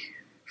like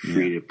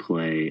free to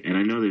play. And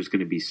I know there's going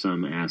to be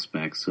some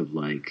aspects of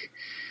like,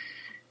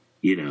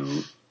 it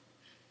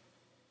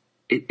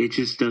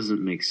just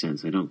doesn't make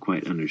sense. I don't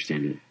quite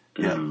understand it.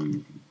 Yeah.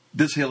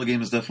 This Halo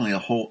game is definitely a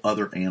whole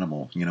other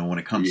animal, when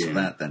it comes to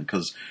that then.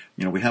 Because,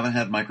 we haven't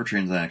had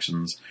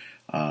microtransactions.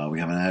 We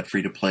haven't had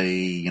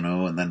free-to-play,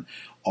 and then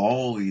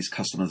all these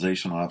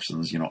customization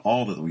options,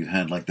 all that we've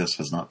had like this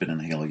has not been in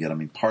Halo yet. I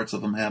mean, parts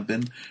of them have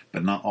been,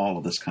 but not all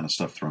of this kind of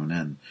stuff thrown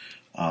in.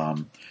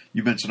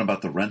 You mentioned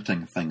about the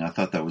renting thing. I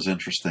thought that was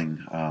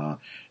interesting,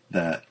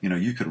 that,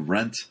 you could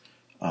rent,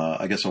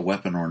 I guess, a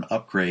weapon or an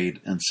upgrade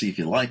and see if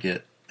you like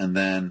it. And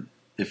then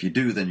if you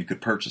do, then you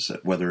could purchase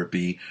it, whether it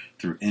be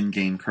through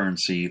in-game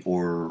currency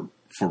or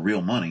for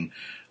real money.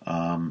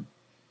 And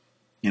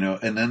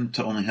then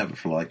to only have it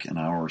for like an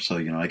hour or so,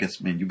 I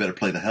guess, you better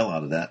play the hell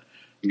out of that.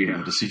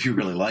 Yeah. To see if you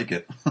really like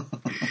it.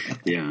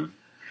 Yeah.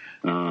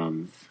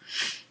 I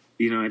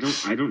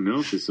don't know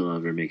if this will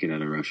ever make it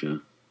out of Russia.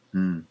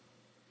 I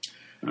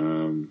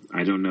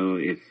don't know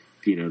if,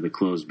 the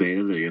closed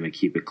beta, they're going to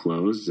keep it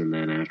closed, and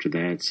then after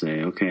that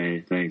say, okay,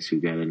 thanks,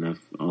 we've got enough,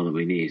 all that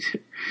we need.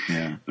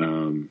 Yeah.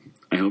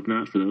 I hope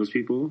not for those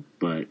people,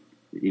 but,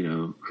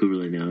 who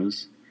really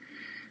knows?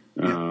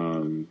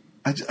 Yeah.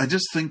 I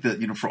just think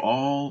that, for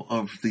all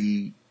of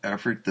the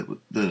effort that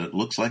it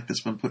looks like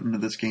that's been put into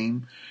this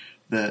game,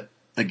 that,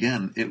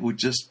 again, it would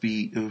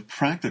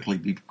practically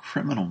be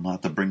criminal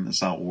not to bring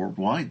this out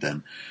worldwide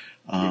then.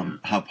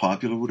 How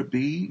popular would it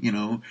be?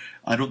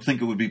 I don't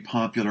think it would be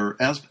popular,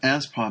 as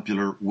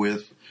popular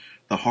with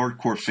the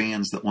hardcore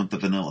fans that want the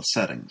vanilla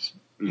settings.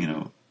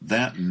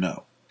 That,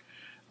 no.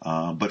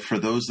 But for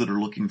those that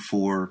are looking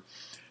for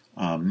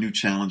new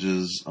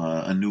challenges,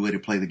 a new way to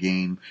play the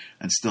game,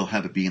 and still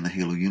have it be in the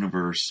Halo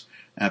universe,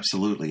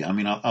 absolutely.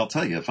 I'll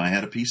tell you, if I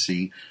had a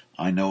PC,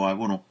 I know I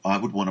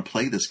would want to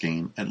play this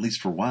game, at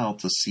least for a while,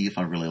 to see if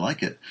I really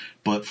like it.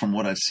 But from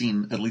what I've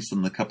seen, at least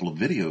in the couple of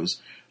videos,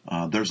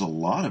 there's a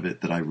lot of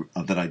it that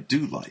I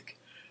do like.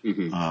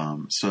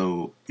 Mm-hmm.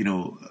 So,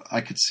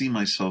 I could see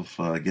myself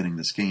getting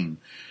this game.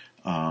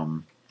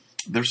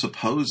 There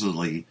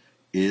supposedly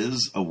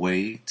is a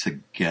way to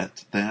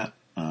get that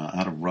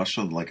out of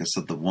Russia. Like I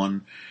said, the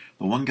one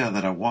guy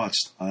that I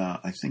watched,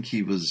 I think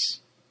he was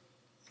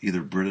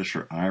either British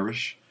or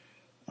Irish.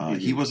 Mm-hmm.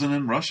 He wasn't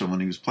in Russia when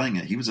he was playing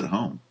it. He was at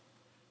home.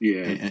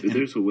 Yeah, and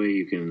there's a way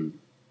you can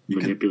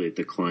manipulate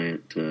the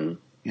client to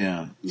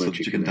so that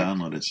you can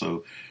download it.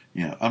 So,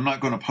 yeah, I'm not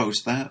going to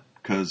post that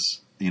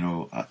because,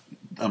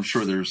 I'm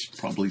sure there's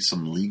probably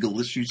some legal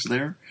issues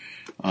there.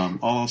 All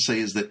I'll say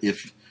is that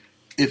if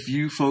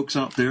you folks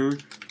out there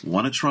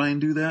want to try and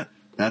do that,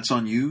 that's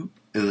on you.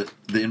 The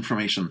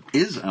information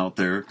is out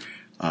there.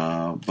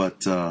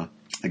 But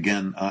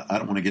again, I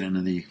don't want to get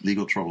into the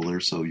legal trouble there,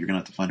 so you're going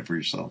to have to find it for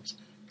yourselves.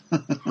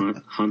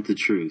 Hunt the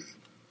truth.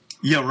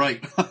 Yeah,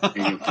 right. And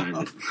you'll find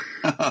it.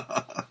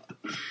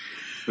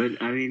 But,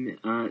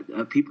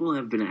 people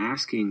have been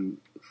asking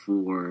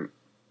for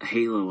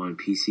Halo on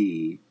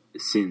PC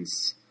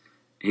since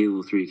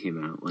Halo 3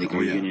 came out.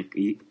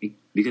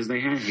 Because they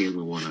had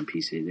Halo 1 on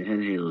PC, they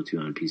had Halo 2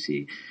 on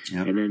PC,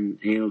 yep. And then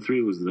Halo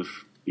 3 was the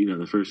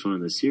first one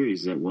in the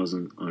series that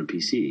wasn't on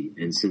PC.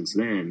 And since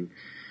then,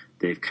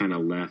 they've kind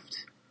of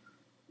left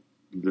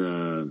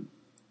the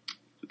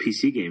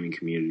PC gaming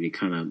community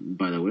kind of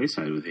by the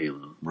wayside with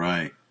Halo.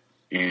 Right.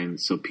 And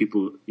so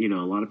people, a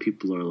lot of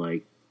people are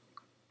like,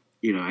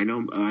 I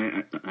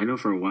know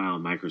for a while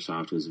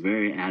Microsoft was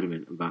very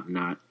adamant about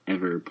not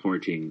ever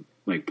porting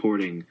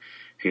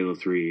Halo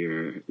 3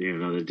 or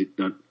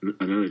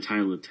another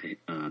title to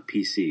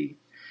PC.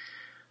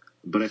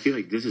 But I feel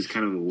like this is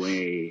kind of a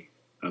way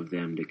of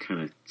them to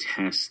kind of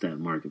test that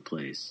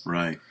marketplace.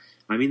 Right.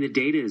 The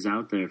data is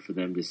out there for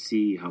them to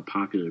see how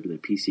popular the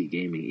PC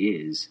gaming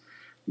is,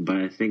 but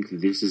I think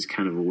this is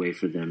kind of a way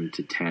for them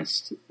to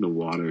test the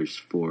waters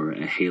for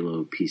a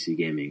Halo PC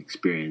gaming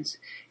experience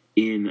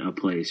in a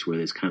place where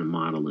this kind of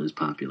model is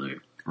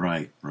popular.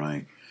 Right.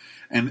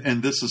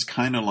 And this is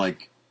kind of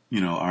like,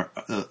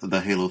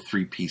 the Halo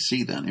 3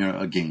 PC then,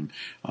 a game.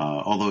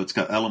 Although it's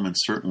got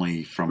elements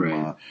certainly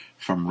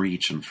from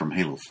Reach and from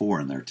Halo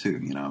 4 in there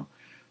too,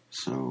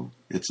 So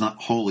it's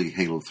not wholly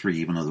Halo 3,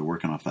 even though they're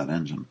working off that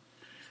engine.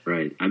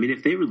 Right.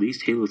 If they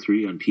released Halo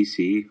 3 on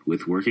PC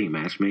with working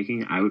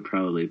matchmaking, I would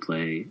probably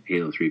play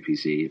Halo 3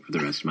 PC for the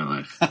rest of my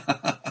life.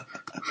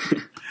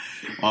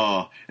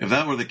 If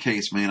that were the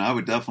case, man, I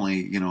would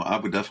definitely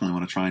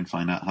want to try and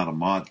find out how to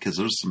mod, because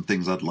there's some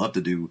things I'd love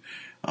to do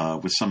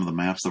with some of the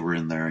maps that were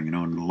in there, and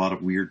a lot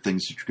of weird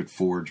things that you could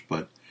forge,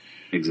 but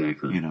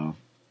exactly,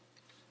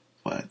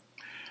 but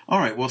all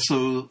right, well,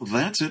 so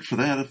that's it for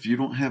that. If you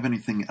don't have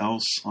anything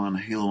else on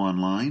Halo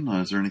Online,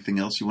 is there anything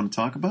else you want to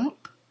talk about?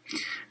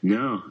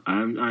 No,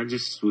 I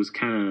just was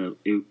kind of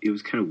it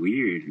was kind of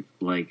weird.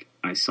 Like,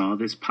 I saw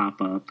this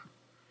pop up,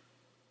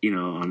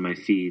 on my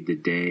feed the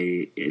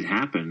day it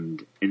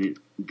happened, and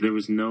there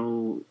was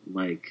no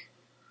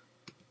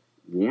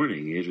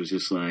warning. It was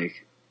just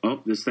like,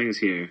 oh, this thing is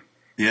here.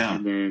 Yeah.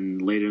 And then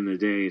later in the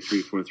day,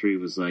 343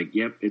 was like,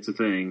 yep, it's a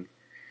thing.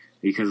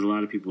 Because a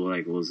lot of people were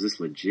like, well, is this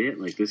legit?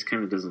 Like, this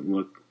kind of doesn't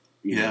look,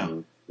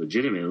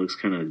 legitimate. It looks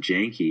kind of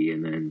janky.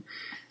 And then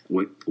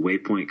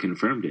Waypoint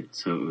confirmed it.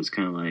 So it was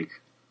kind of like,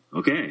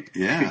 okay.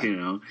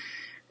 Yeah.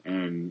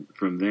 And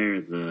from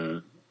there,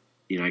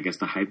 I guess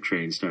the hype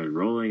train started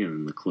rolling, and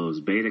then the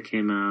closed beta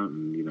came out,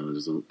 and,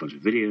 there's a bunch of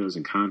videos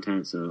and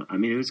content. So,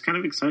 it was kind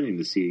of exciting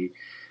to see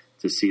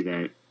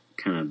that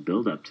kind of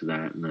build up to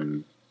that, and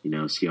then,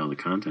 see all the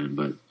content.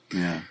 But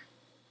yeah,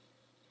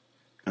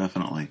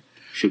 definitely.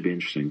 Should be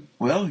interesting.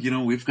 Well,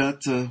 we've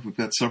got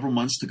several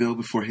months to go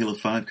before Halo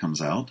 5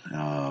 comes out.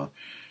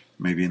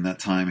 Maybe in that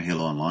time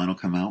Halo Online will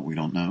come out. We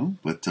don't know,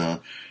 but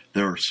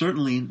there are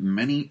certainly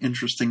many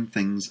interesting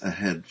things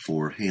ahead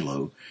for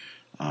Halo.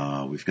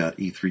 We've got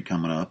E3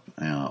 coming up,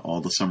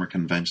 all the summer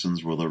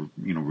conventions where they'll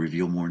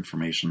reveal more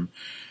information.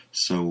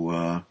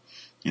 So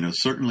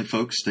certainly,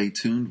 folks, stay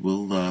tuned.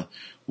 We'll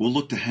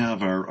look to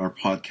have our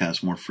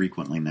podcast more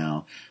frequently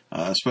now,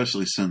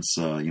 especially since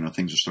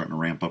things are starting to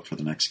ramp up for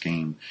the next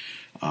game.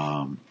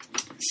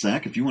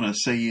 Zach, if you want to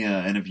say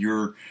any of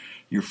your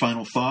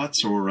final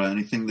thoughts or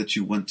anything that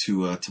you want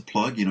to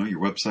plug, your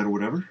website or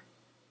whatever.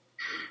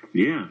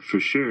 Yeah, for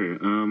sure.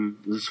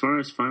 As far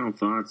as final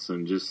thoughts,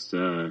 I'm just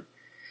I'm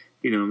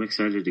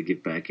excited to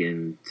get back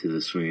into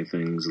the swing of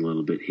things a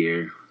little bit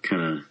here.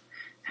 Kind of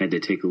had to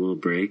take a little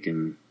break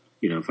and.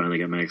 Finally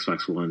got my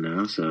Xbox One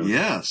now. So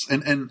yes,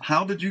 and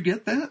how did you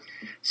get that?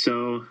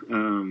 So,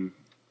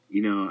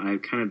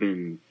 I've kind of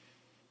been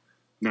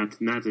not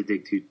to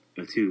dig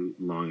too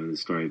long into the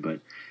story,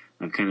 but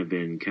I've kind of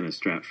been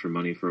strapped for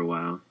money for a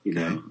while. I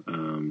know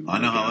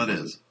how that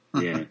is.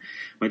 Yeah,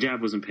 my job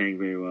wasn't paying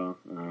very well,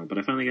 but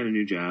I finally got a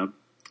new job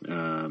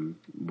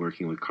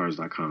working with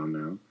Cars.com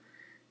now,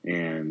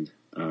 and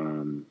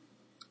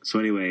so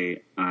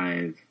anyway,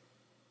 I've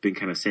been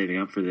kind of saving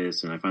up for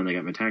this, and I finally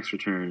got my tax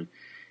return.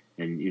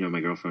 And, my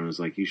girlfriend was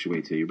like, you should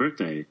wait till your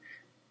birthday.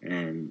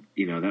 And,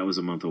 that was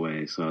a month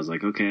away. So I was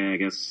like, okay, I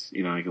guess,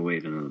 I can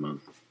wait another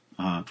month.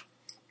 Uh-huh.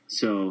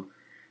 So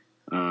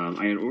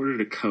I had ordered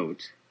a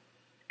coat.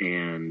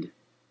 And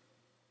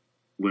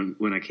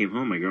when I came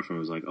home, my girlfriend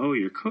was like, oh,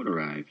 your coat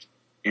arrived.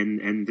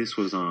 And this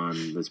was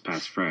on this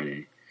past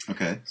Friday.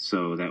 Okay.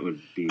 So that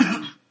would be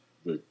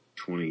the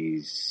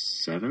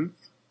 27th,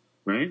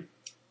 right?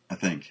 I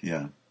think,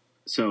 yeah.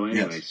 So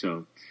anyway, yes.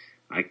 So...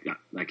 I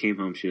came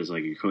home, she was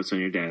like, your coat's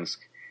on your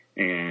desk,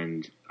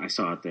 and I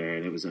saw it there,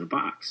 and it was in a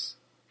box.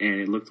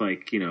 And it looked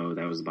like,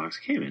 that was the box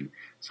it came in.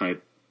 So I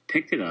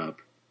picked it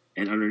up,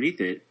 and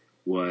underneath it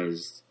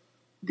was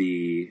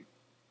the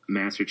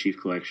Master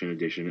Chief Collection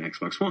Edition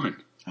Xbox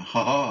One.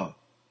 Oh.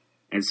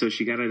 And so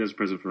she got it as a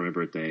present for my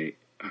birthday.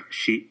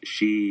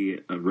 She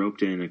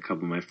roped in a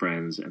couple of my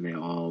friends, and they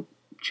all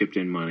chipped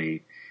in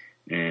money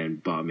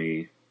and bought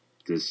me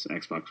this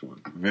Xbox One.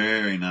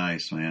 Very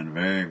nice, man.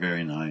 Very,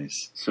 very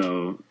nice.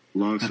 So,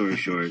 long story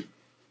short,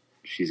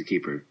 she's a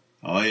keeper.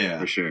 Oh, yeah.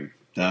 For sure.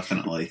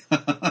 Definitely.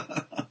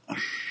 But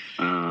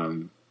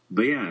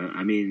yeah,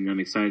 I'm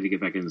excited to get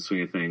back in the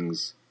swing of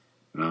things.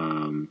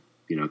 Come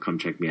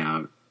check me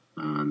out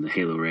on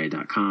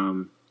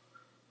thehaloarray.com,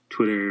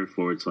 Twitter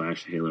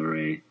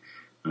 /HaloArray.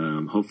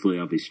 Hopefully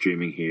I'll be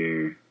streaming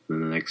here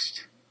in the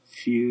next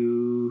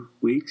few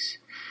weeks.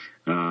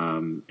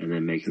 And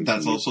then making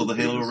that's also the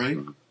Halo Array?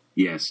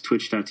 Yes,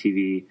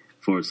 twitch.tv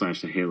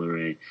 /the Halo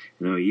Array.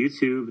 And then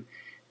YouTube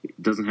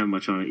doesn't have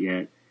much on it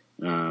yet,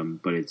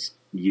 but it's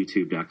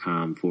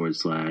youtube.com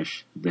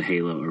 /the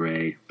Halo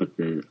Array, but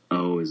the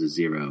O is a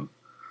 0.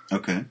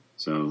 Okay.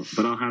 So,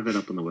 but I'll have that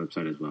up on the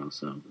website as well,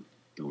 so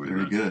don't worry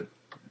about it. Very good.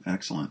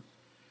 Excellent.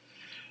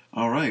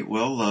 All right.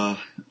 Well,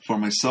 for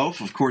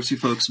myself, of course, you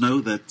folks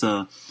know that,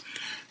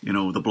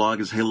 the blog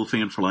is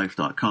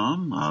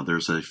halofanforlife.com.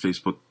 There's a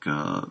Facebook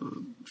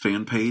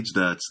fan page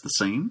that's the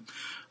same.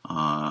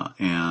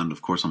 And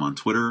of course I'm on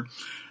Twitter,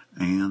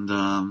 and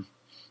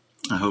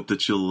I hope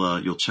that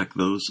you'll check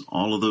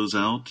all of those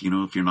out.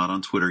 If you're not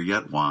on Twitter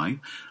yet, why?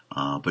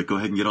 But go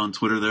ahead and get on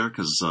Twitter there,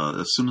 because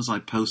as soon as I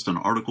post an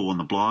article on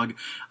the blog,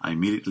 I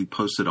immediately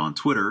post it on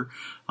Twitter,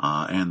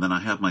 and then I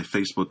have my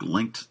Facebook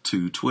linked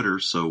to Twitter.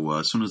 So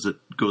as soon as it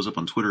goes up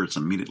on Twitter, it's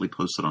immediately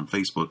posted on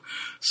Facebook.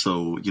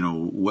 So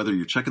whether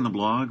you're checking the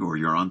blog or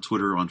you're on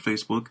Twitter or on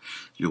Facebook,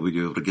 you'll be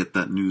able to get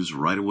that news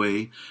right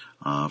away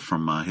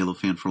from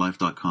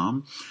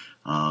halofanforlife.com.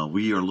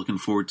 We are looking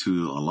forward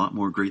to a lot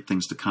more great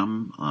things to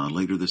come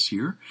later this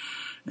year.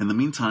 In the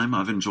meantime,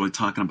 I've enjoyed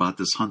talking about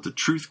this Hunt the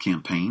Truth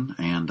campaign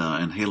and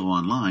Halo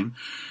Online.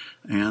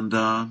 And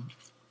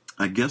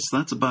I guess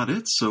that's about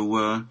it.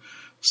 So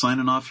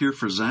signing off here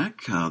for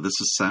Zach,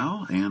 this is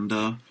Sal. And,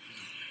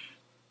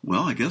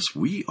 I guess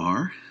we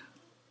are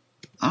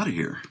out of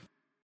here.